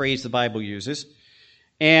 That's the phrase the Bible uses.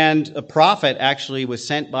 And a prophet actually was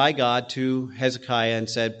sent by God to Hezekiah and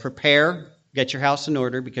said, prepare, get your house in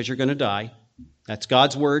order because you're going to die. That's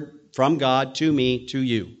God's word from God to me, to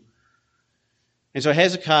you. And so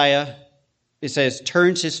Hezekiah, it says,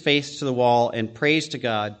 turns his face to the wall and prays to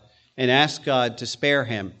God and asks God to spare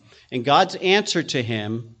him. And God's answer to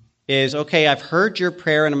him is, okay, I've heard your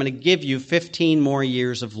prayer and I'm going to give you 15 more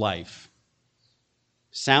years of life.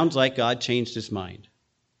 Sounds like God changed his mind.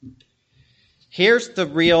 Here's the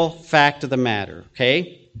real fact of the matter,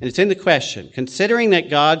 okay? And it's in the question. Considering that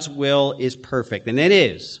God's will is perfect, and it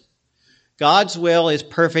is. God's will is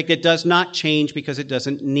perfect. It does not change because it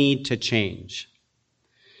doesn't need to change.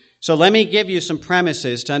 So let me give you some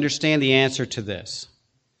premises to understand the answer to this.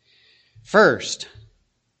 First,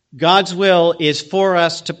 God's will is for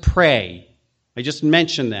us to pray. I just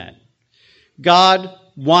mentioned that. God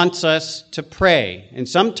wants us to pray. And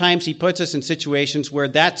sometimes he puts us in situations where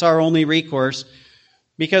that's our only recourse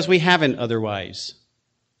because we haven't otherwise.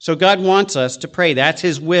 So God wants us to pray. That's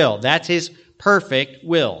his will. That's his perfect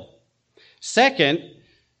will. Second,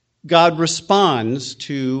 God responds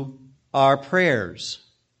to our prayers.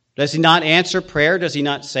 Does he not answer prayer? Does he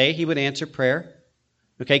not say he would answer prayer?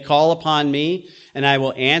 Okay, call upon me, and I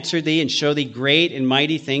will answer thee and show thee great and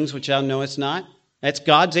mighty things which thou knowest not. That's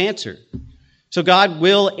God's answer. So God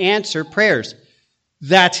will answer prayers.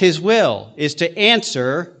 That's his will, is to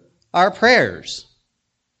answer our prayers.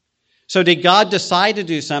 So did God decide to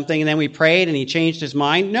do something and then we prayed and he changed his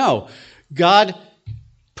mind? No. God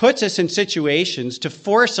puts us in situations to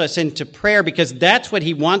force us into prayer because that's what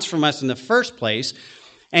he wants from us in the first place.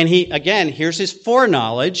 And here's his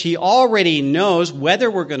foreknowledge. He already knows whether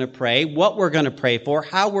we're going to pray, what we're going to pray for,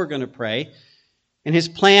 how we're going to pray. And his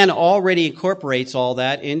plan already incorporates all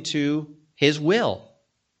that into his will.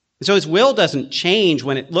 And so his will doesn't change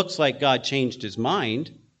when it looks like God changed his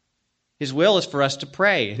mind. His will is for us to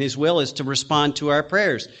pray, and his will is to respond to our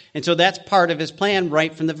prayers. And so that's part of his plan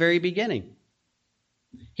right from the very beginning.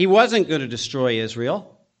 He wasn't going to destroy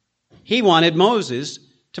Israel. He wanted Moses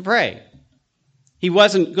to pray. He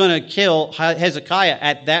wasn't going to kill Hezekiah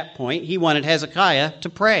at that point. He wanted Hezekiah to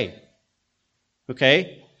pray.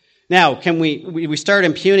 Okay? Now, can we start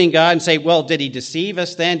impugning God and say, well, did he deceive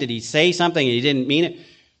us then? Did he say something and he didn't mean it?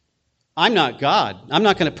 I'm not God. I'm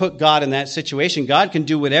not going to put God in that situation. God can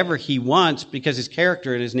do whatever he wants because his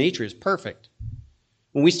character and his nature is perfect.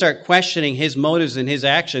 When we start questioning his motives and his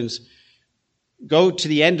actions, go to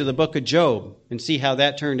the end of the book of Job and see how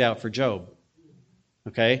that turned out for Job.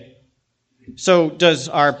 Okay? So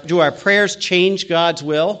do our prayers change God's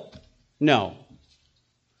will? No.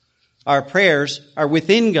 Our prayers are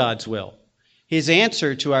within God's will. His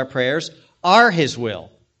answer to our prayers are his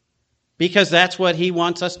will, because that's what he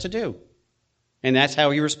wants us to do. And that's how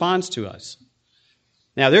he responds to us.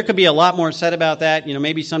 Now, there could be a lot more said about that.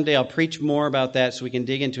 Maybe someday I'll preach more about that so we can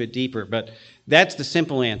dig into it deeper. But that's the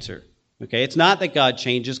simple answer. Okay, it's not that God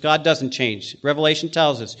changes. God doesn't change. Revelation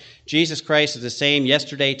tells us Jesus Christ is the same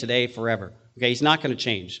yesterday, today, forever. Okay, he's not going to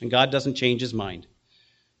change, and God doesn't change his mind.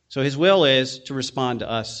 So his will is to respond to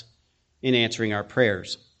us in answering our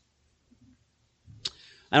prayers.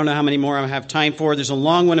 I don't know how many more I have time for. There's a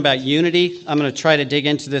long one about unity. I'm going to try to dig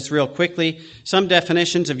into this real quickly. Some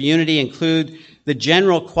definitions of unity include the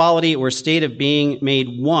general quality or state of being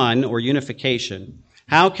made one, or unification.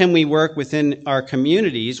 How can we work within our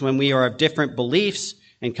communities when we are of different beliefs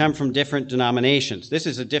and come from different denominations? This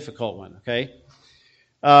is a difficult one, okay?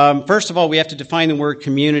 First of all, we have to define the word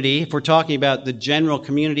community. If we're talking about the general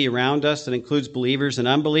community around us that includes believers and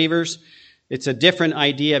unbelievers, it's a different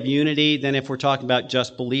idea of unity than if we're talking about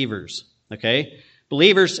just believers, okay?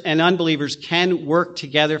 Believers and unbelievers can work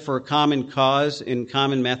together for a common cause in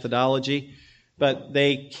common methodology, but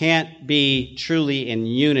they can't be truly in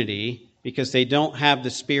unity because they don't have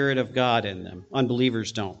the Spirit of God in them.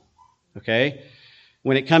 Unbelievers don't, okay?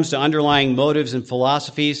 When it comes to underlying motives and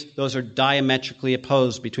philosophies, those are diametrically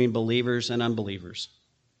opposed between believers and unbelievers.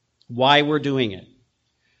 Why we're doing it.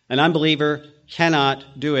 An unbeliever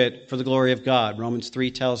cannot do it for the glory of God. Romans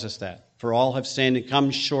 3 tells us that. For all have sinned and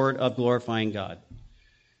come short of glorifying God.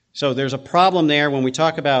 So there's a problem there when we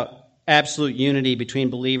talk about absolute unity between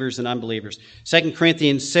believers and unbelievers. 2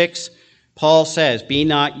 Corinthians 6, Paul says, be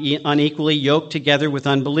not unequally yoked together with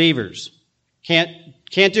unbelievers. Can't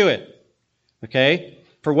do it. Okay?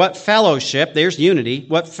 For what fellowship, there's unity,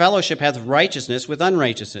 what fellowship hath righteousness with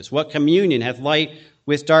unrighteousness? What communion hath light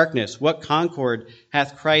with darkness? What concord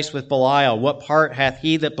hath Christ with Belial? What part hath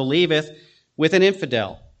he that believeth with an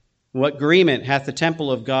infidel? What agreement hath the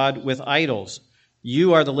temple of God with idols?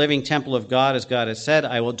 You are the living temple of God, as God has said,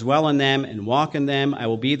 I will dwell in them and walk in them. I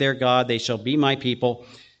will be their God. They shall be my people.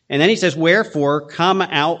 And then he says, wherefore come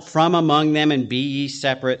out from among them and be ye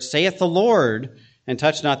separate, saith the Lord, and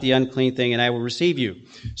touch not the unclean thing, and I will receive you.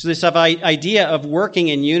 So this idea of working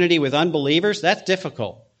in unity with unbelievers, that's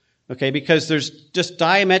difficult, okay, because there's just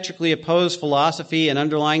diametrically opposed philosophy and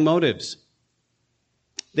underlying motives.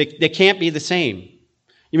 They can't be the same.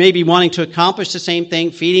 You may be wanting to accomplish the same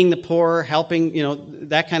thing, feeding the poor, helping,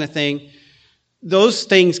 that kind of thing. Those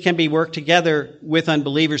things can be worked together with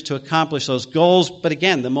unbelievers to accomplish those goals, but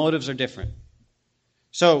again, the motives are different.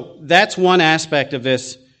 So that's one aspect of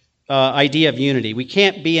this idea of unity. We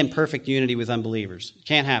can't be in perfect unity with unbelievers. It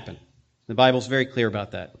can't happen. The Bible's very clear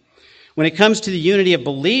about that. When it comes to the unity of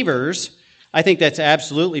believers, I think that's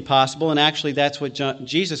absolutely possible, and actually that's what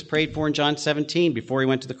Jesus prayed for in John 17 before he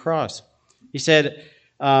went to the cross. He said,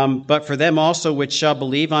 but for them also which shall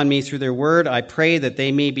believe on me through their word, I pray that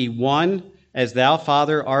they may be one, as thou,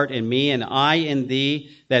 Father, art in me, and I in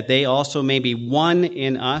thee, that they also may be one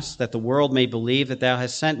in us, that the world may believe that thou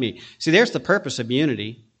hast sent me. See, there's the purpose of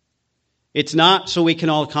unity. It's not so we can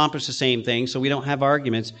all accomplish the same thing, so we don't have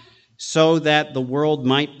arguments, so that the world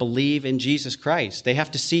might believe in Jesus Christ. They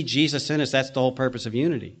have to see Jesus in us. That's the whole purpose of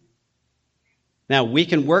unity. Now, we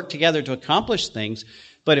can work together to accomplish things,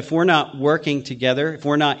 but if we're not working together, if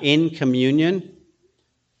we're not in communion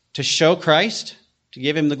to show Christ, to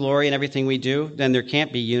give him the glory in everything we do, then there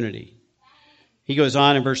can't be unity. He goes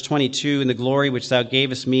on in verse 22, "In the glory which thou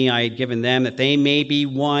gavest me, I had given them, that they may be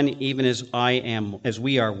one, even as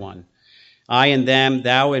we are one. I and them,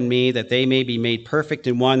 thou and me, that they may be made perfect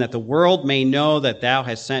in one, that the world may know that thou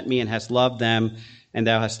hast sent me and hast loved them, and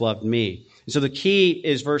thou hast loved me." And so the key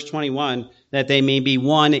is verse 21, that they may be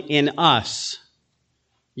one in us.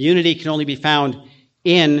 Unity can only be found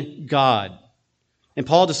in God. And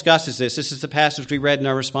Paul discusses this. This is the passage we read in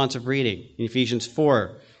our responsive reading in Ephesians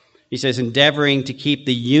 4. He says, endeavoring to keep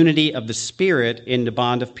the unity of the Spirit in the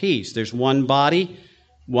bond of peace. There's one body,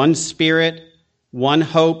 one Spirit, one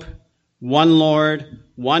hope, one Lord,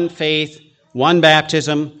 one faith, one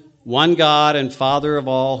baptism, one God and Father of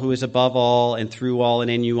all, who is above all and through all and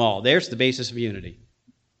in you all. There's the basis of unity.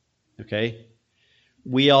 Okay?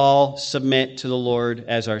 We all submit to the Lord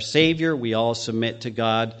as our Savior. We all submit to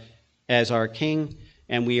God as our King.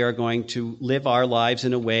 And we are going to live our lives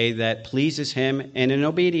in a way that pleases him and in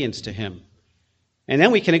obedience to him. And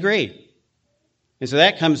then we can agree. And so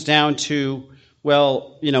that comes down to,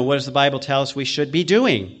 well, what does the Bible tell us we should be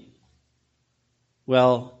doing?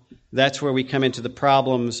 Well, that's where we come into the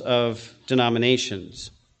problems of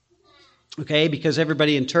denominations. Okay, because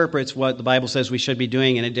everybody interprets what the Bible says we should be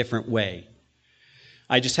doing in a different way.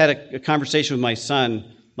 I just had a conversation with my son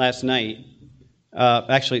last night.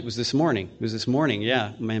 Actually, it was this morning.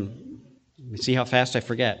 Yeah. Man, see how fast I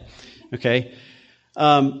forget. Okay.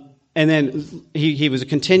 And then he was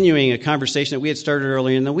continuing a conversation that we had started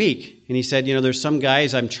earlier in the week. And he said, there's some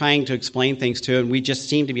guys I'm trying to explain things to, and we just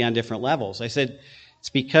seem to be on different levels. I said, it's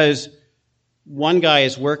because one guy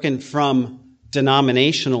is working from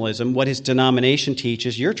denominationalism, what his denomination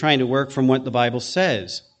teaches. You're trying to work from what the Bible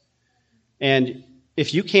says. And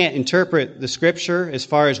if you can't interpret the Scripture as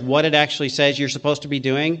far as what it actually says you're supposed to be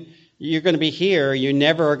doing, you're going to be here. You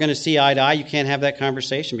never are going to see eye to eye. You can't have that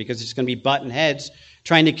conversation because it's going to be butting heads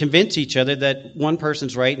trying to convince each other that one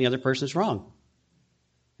person's right and the other person's wrong.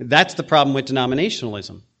 That's the problem with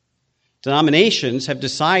denominationalism. Denominations have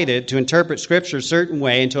decided to interpret Scripture a certain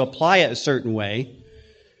way and to apply it a certain way,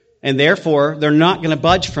 and therefore they're not going to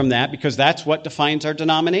budge from that because that's what defines our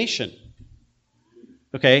denomination.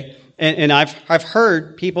 Okay? And I've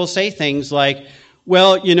heard people say things like,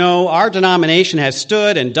 well, our denomination has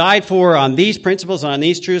stood and died for on these principles and on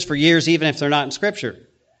these truths for years, even if they're not in Scripture.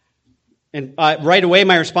 And right away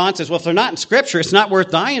my response is, well, if they're not in Scripture, it's not worth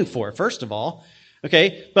dying for, first of all.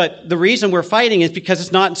 Okay? But the reason we're fighting is because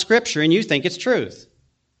it's not in Scripture and you think it's truth.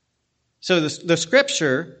 So the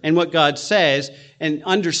Scripture and what God says and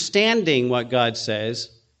understanding what God says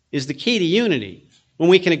is the key to unity. When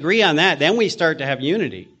we can agree on that, then we start to have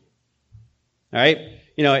unity. All right?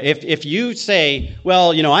 If you say,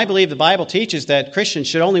 well, I believe the Bible teaches that Christians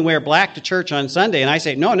should only wear black to church on Sunday, and I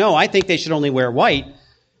say, no, I think they should only wear white.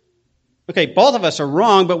 Okay, both of us are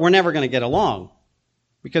wrong, but we're never going to get along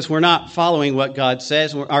because we're not following what God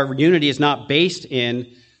says. Our unity is not based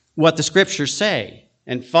in what the Scriptures say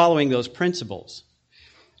and following those principles.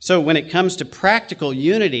 So when it comes to practical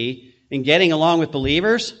unity and getting along with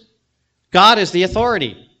believers, God is the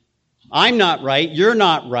authority. I'm not right, you're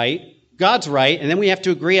not right. God's right, and then we have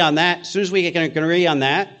to agree on that. As soon as we can agree on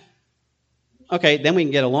that, okay, then we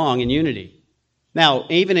can get along in unity. Now,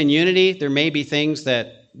 even in unity, there may be things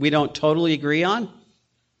that we don't totally agree on. All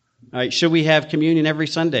right, should we have communion every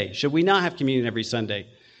Sunday? Should we not have communion every Sunday?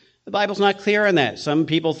 The Bible's not clear on that. Some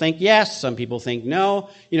people think yes, some people think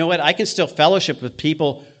no. You know what? I can still fellowship with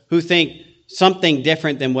people who think something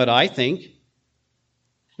different than what I think.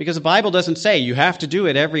 Because the Bible doesn't say you have to do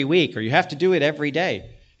it every week or you have to do it every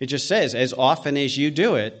day. It just says, as often as you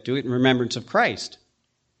do it in remembrance of Christ.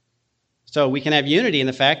 So we can have unity in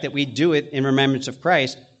the fact that we do it in remembrance of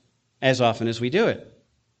Christ as often as we do it.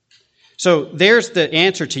 So there's the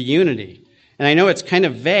answer to unity. And I know it's kind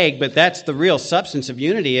of vague, but that's the real substance of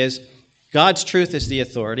unity is God's truth is the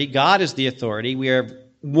authority. God is the authority. We are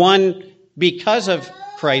one because of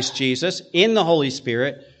Christ Jesus in the Holy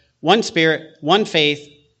Spirit, one faith,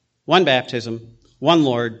 one baptism, one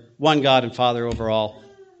Lord, one God and Father over all.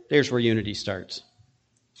 There's where unity starts.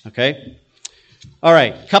 Okay? All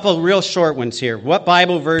right, a couple of real short ones here. What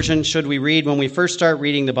Bible version should we read when we first start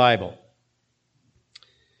reading the Bible?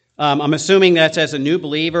 I'm assuming that's as a new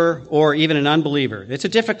believer or even an unbeliever. It's a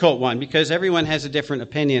difficult one because everyone has a different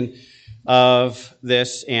opinion of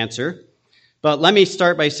this answer. But let me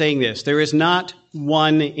start by saying this. There is not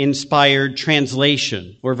one inspired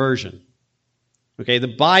translation or version. Okay, the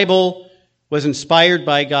Bible was inspired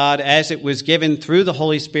by God as it was given through the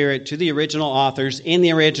Holy Spirit to the original authors in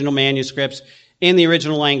the original manuscripts in the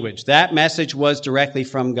original language. That message was directly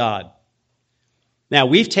from God. Now,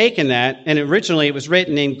 we've taken that, and originally it was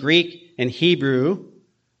written in Greek and Hebrew,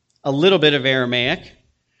 a little bit of Aramaic,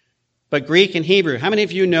 but Greek and Hebrew. How many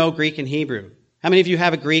of you know Greek and Hebrew? How many of you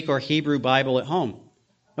have a Greek or Hebrew Bible at home?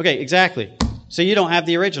 Okay, exactly. So you don't have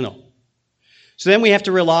the original. So then we have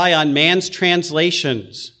to rely on man's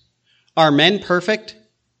translations. Are men perfect?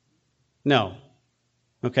 No.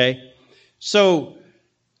 Okay? So,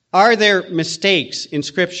 are there mistakes in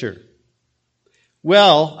Scripture?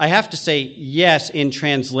 Well, I have to say yes in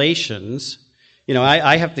translations. You know,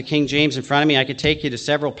 I have the King James in front of me. I could take you to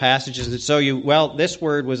several passages and show you, well, this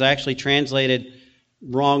word was actually translated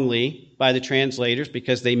wrongly by the translators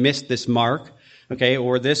because they missed this mark, okay,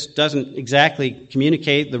 or this doesn't exactly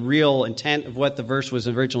communicate the real intent of what the verse was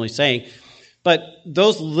originally saying. But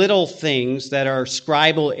those little things that are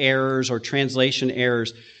scribal errors or translation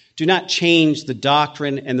errors do not change the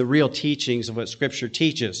doctrine and the real teachings of what Scripture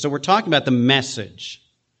teaches. So we're talking about the message,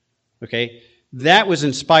 okay? That was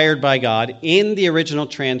inspired by God in the original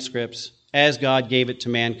transcripts as God gave it to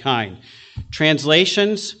mankind.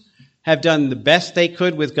 Translations have done the best they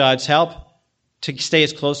could with God's help to stay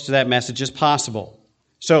as close to that message as possible.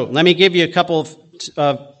 So let me give you a couple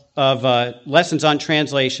of lessons on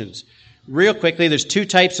translations. Real quickly, there's two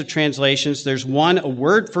types of translations. There's one, a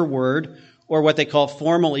word for word, or what they call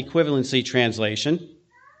formal equivalency translation.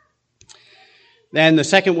 Then the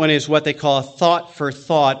second one is what they call a thought for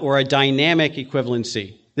thought, or a dynamic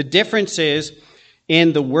equivalency. The difference is,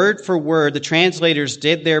 in the word for word, the translators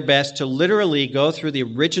did their best to literally go through the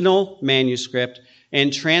original manuscript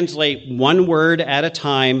and translate one word at a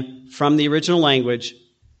time from the original language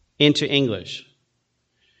into English.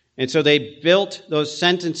 And so they built those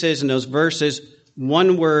sentences and those verses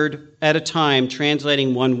one word at a time,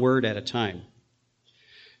 translating one word at a time.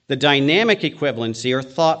 The dynamic equivalency, or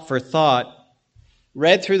thought for thought,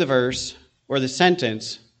 read through the verse or the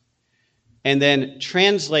sentence and then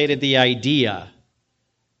translated the idea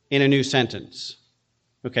in a new sentence.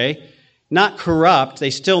 Okay? Not corrupt,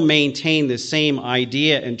 they still maintain the same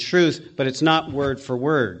idea and truth, but it's not word for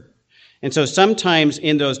word. And so sometimes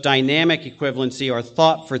in those dynamic equivalency or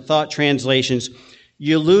thought for thought translations,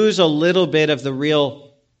 you lose a little bit of the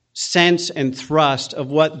real sense and thrust of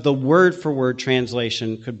what the word for word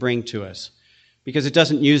translation could bring to us, because it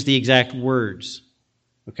doesn't use the exact words.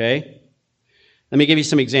 Okay? Let me give you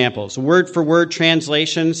some examples. Word for word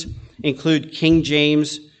translations include King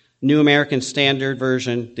James, New American Standard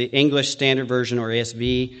Version, the English Standard Version or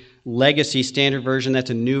ASV, Legacy Standard Version,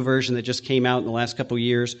 that's a new version that just came out in the last couple of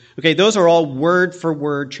years. Okay, those are all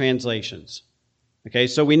word-for-word translations. Okay,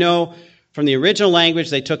 so we know from the original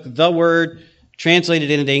language they took the word,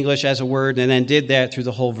 translated it into English as a word, and then did that through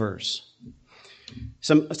the whole verse.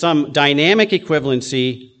 Some dynamic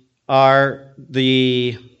equivalency are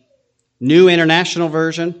the New International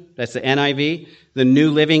Version, that's the NIV, the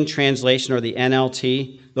New Living Translation or the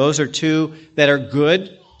NLT. Those are two that are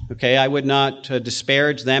good. Okay, I would not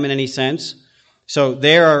disparage them in any sense. So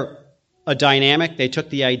they are a dynamic. They took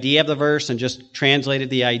the idea of the verse and just translated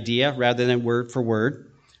the idea rather than word for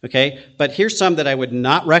word. Okay, but here's some that I would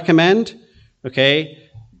not recommend. Okay,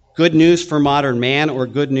 Good News for Modern Man or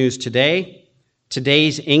Good News Today,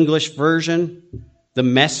 Today's English Version, The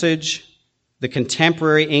Message, the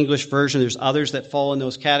Contemporary English Version. There's others that fall in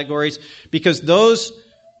those categories because those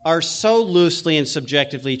are so loosely and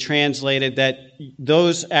subjectively translated that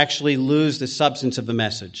those actually lose the substance of the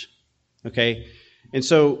message. Okay? And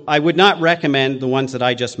so I would not recommend the ones that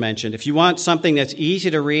I just mentioned. If you want something that's easy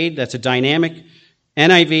to read, that's a dynamic,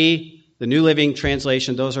 NIV, the New Living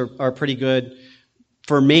Translation, those are pretty good.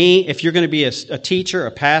 For me, if you're going to be a teacher,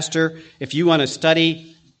 a pastor, if you want to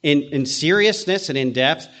study in seriousness and in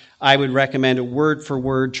depth, I would recommend a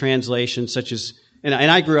word-for-word translation such as, and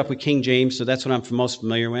I grew up with King James, so that's what I'm most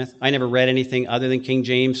familiar with. I never read anything other than King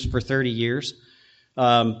James for 30 years.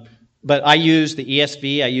 But I use the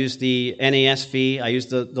ESV, I use the NASV, I use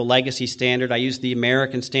the Legacy Standard, I use the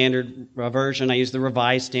American Standard Version, I use the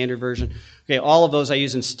Revised Standard Version. Okay, all of those I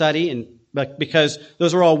use in study, but because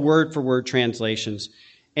those are all word-for-word translations.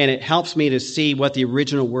 and it helps me to see what the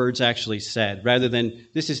original words actually said, rather than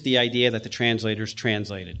this is the idea that the translators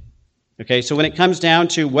translated. Okay, so when it comes down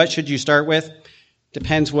to what should you start with,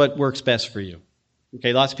 depends what works best for you.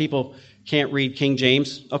 Okay, lots of people can't read King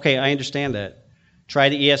James. Okay, I understand that. Try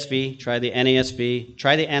the ESV, try the NASV,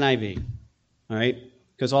 try the NIV. All right,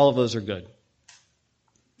 because all of those are good.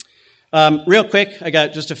 Real quick, I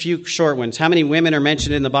got just a few short ones. How many women are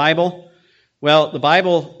mentioned in the Bible? Well, the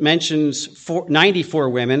Bible mentions 94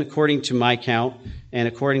 women, according to my count, and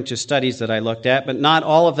according to studies that I looked at, but not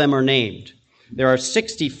all of them are named. There are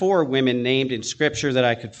 64 women named in Scripture that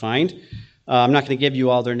I could find. I'm not going to give you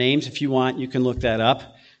all their names. If you want, you can look that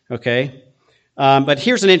up. Okay? But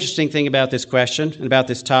here's an interesting thing about this question and about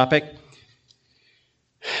this topic.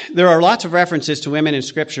 There are lots of references to women in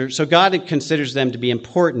Scripture, so God considers them to be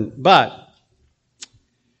important. But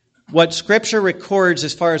what Scripture records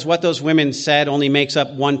as far as what those women said only makes up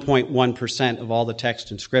 1.1% of all the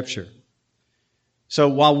text in Scripture. So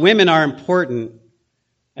while women are important,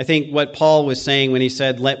 I think what Paul was saying when he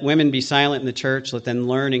said, let women be silent in the church, let them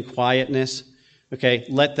learn in quietness, okay,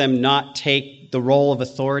 let them not take the role of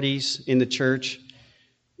authorities in the church.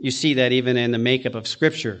 You see that even in the makeup of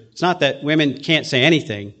Scripture. It's not that women can't say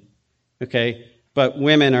anything, okay, but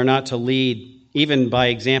women are not to lead, even by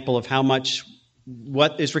example of how much,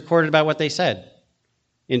 what is recorded about what they said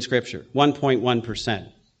in Scripture,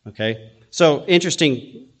 1.1%, okay? So,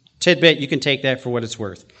 interesting tidbit, you can take that for what it's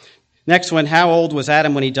worth. Next one, how old was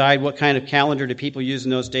Adam when he died? What kind of calendar did people use in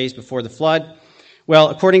those days before the flood? Well,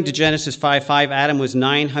 according to Genesis 5:5, Adam was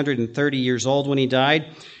 930 years old when he died.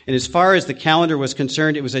 And as far as the calendar was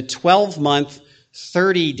concerned, it was a 12-month,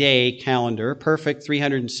 30-day calendar, perfect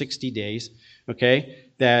 360 days, okay,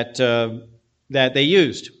 that they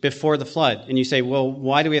used before the flood. And you say, well,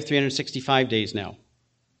 why do we have 365 days now?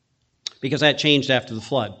 Because that changed after the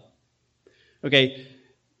flood. Okay,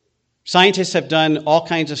 scientists have done all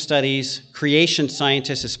kinds of studies, creation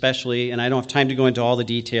scientists especially, and I don't have time to go into all the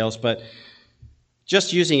details, but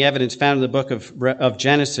just using evidence found in the book of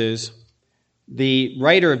Genesis, the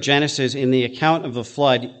writer of Genesis in the account of the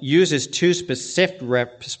flood uses two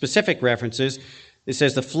specific references. It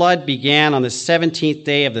says the flood began on the 17th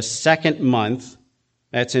day of the second month.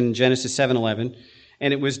 That's in Genesis 7:11.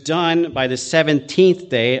 And it was done by the 17th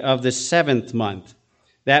day of the 7th month.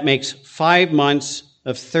 That makes 5 months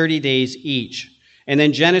of 30 days each. And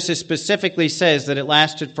then Genesis specifically says that it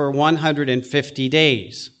lasted for 150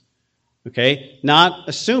 days. Okay? Not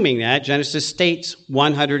assuming that, Genesis states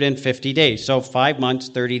 150 days. So 5 months,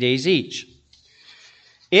 30 days each.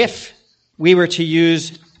 If we were to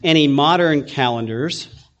use any modern calendars,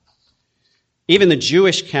 even the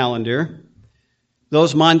Jewish calendar,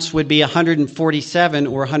 those months would be 147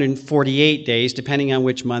 or 148 days, depending on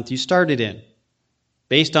which month you started in,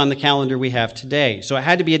 based on the calendar we have today. So it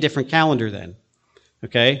had to be a different calendar then.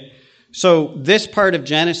 Okay? So this part of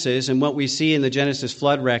Genesis and what we see in the Genesis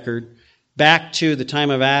flood record back to the time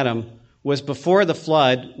of Adam was before the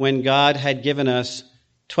flood, when God had given us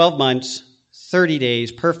 12 months, 30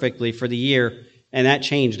 days perfectly for the year, and that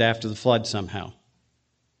changed after the flood somehow.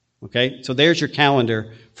 Okay? So there's your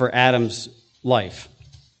calendar for Adam's life.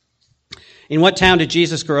 In what town did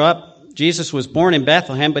Jesus grow up? Jesus was born in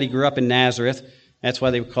Bethlehem, but he grew up in Nazareth. That's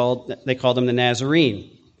why they called him the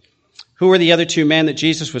Nazarene. Who were the other two men that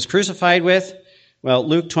Jesus was crucified with? Well,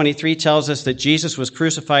 Luke 23 tells us that Jesus was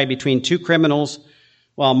crucified between two criminals,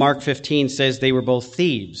 while Mark 15 says they were both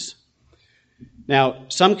thieves. Now,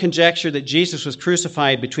 some conjecture that Jesus was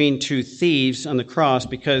crucified between two thieves on the cross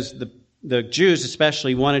because the Jews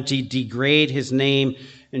especially wanted to degrade his name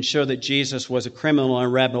and show that Jesus was a criminal and a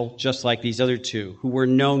rebel, just like these other two, who were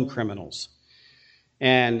known criminals.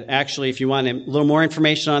 And actually, if you want a little more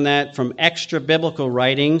information on that, from extra-biblical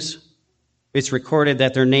writings, it's recorded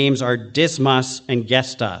that their names are Dismas and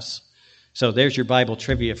Gestas. So there's your Bible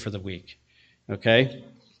trivia for the week. Okay?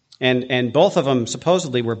 And both of them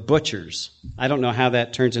supposedly were butchers. I don't know how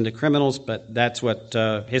that turns into criminals, but that's what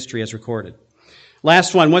history has recorded.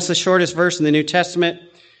 Last one. What's the shortest verse in the New Testament?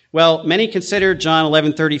 Well, many consider John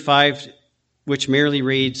 11:35, which merely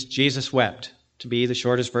reads, Jesus wept, to be the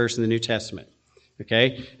shortest verse in the New Testament.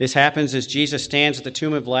 Okay? This happens as Jesus stands at the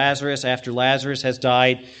tomb of Lazarus after Lazarus has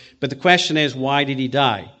died. But the question is, why did he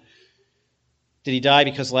die? Did he die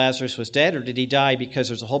because Lazarus was dead, or did he die because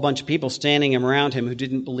there's a whole bunch of people standing around him who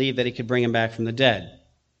didn't believe that he could bring him back from the dead?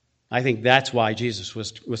 I think that's why Jesus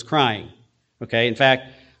was crying. Okay? In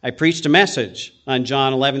fact, I preached a message on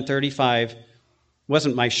John 11:35. It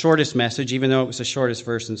wasn't my shortest message, even though it was the shortest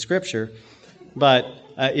verse in Scripture, but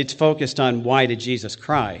it's focused on why did Jesus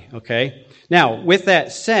cry, okay? Now, with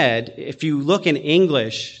that said, if you look in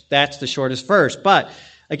English, that's the shortest verse, but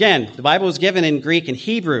Again, the Bible was given in Greek and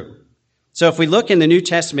Hebrew. So if we look in the New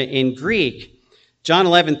Testament in Greek, John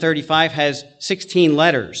 11:35 has 16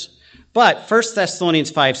 letters. But 1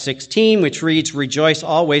 Thessalonians 5:16, which reads, rejoice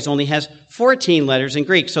always, only has 14 letters in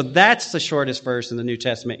Greek. So that's the shortest verse in the New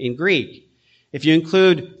Testament in Greek. If you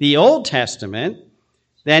include the Old Testament,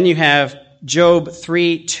 then you have Job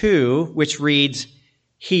 3:2, which reads,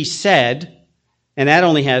 he said, and that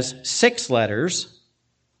only has 6 letters.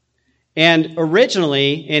 And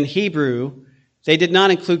originally in Hebrew, they did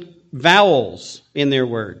not include vowels in their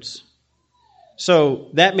words. So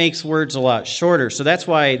that makes words a lot shorter. So that's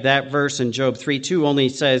why that verse in Job 3:2 only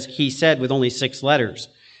says he said with only 6 letters.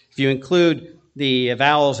 If you include the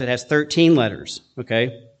vowels, it has 13 letters,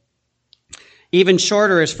 okay? Even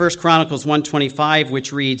shorter is 1 Chronicles 1:25,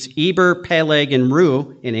 which reads Eber, Peleg, and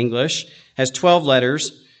Ru in English, has 12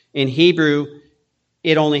 letters. In Hebrew,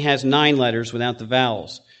 it only has 9 letters without the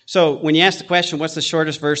vowels. So when you ask the question, what's the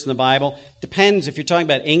shortest verse in the Bible? Depends if you're talking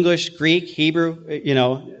about English, Greek, Hebrew,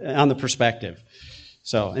 on the perspective.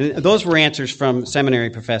 So, and those were answers from seminary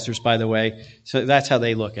professors, by the way. So that's how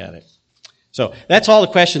they look at it. So that's all the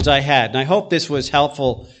questions I had. And I hope this was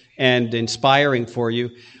helpful and inspiring for you.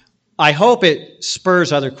 I hope it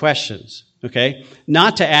spurs other questions, okay?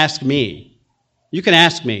 Not to ask me. You can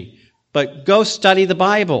ask me, but go study the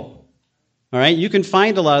Bible. All right? You can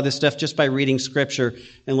find a lot of this stuff just by reading Scripture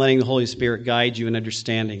and letting the Holy Spirit guide you in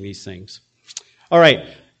understanding these things. All right.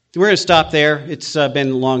 We're going to stop there. It's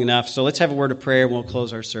been long enough. So let's have a word of prayer and we'll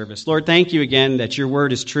close our service. Lord, thank you again that your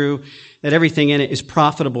word is true, that everything in it is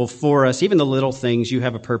profitable for us, even the little things you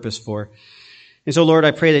have a purpose for. And so, Lord,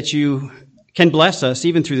 I pray that you can bless us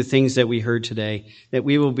even through the things that we heard today, that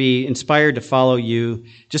we will be inspired to follow you,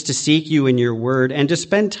 just to seek you in your word, and to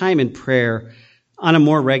spend time in prayer on a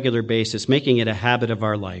more regular basis, making it a habit of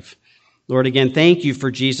our life. Lord, again, thank you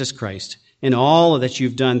for Jesus Christ and all that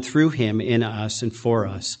you've done through him in us and for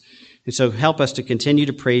us. And so help us to continue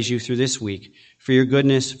to praise you through this week for your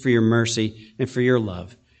goodness, for your mercy, and for your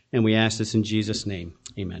love. And we ask this in Jesus' name.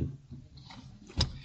 Amen.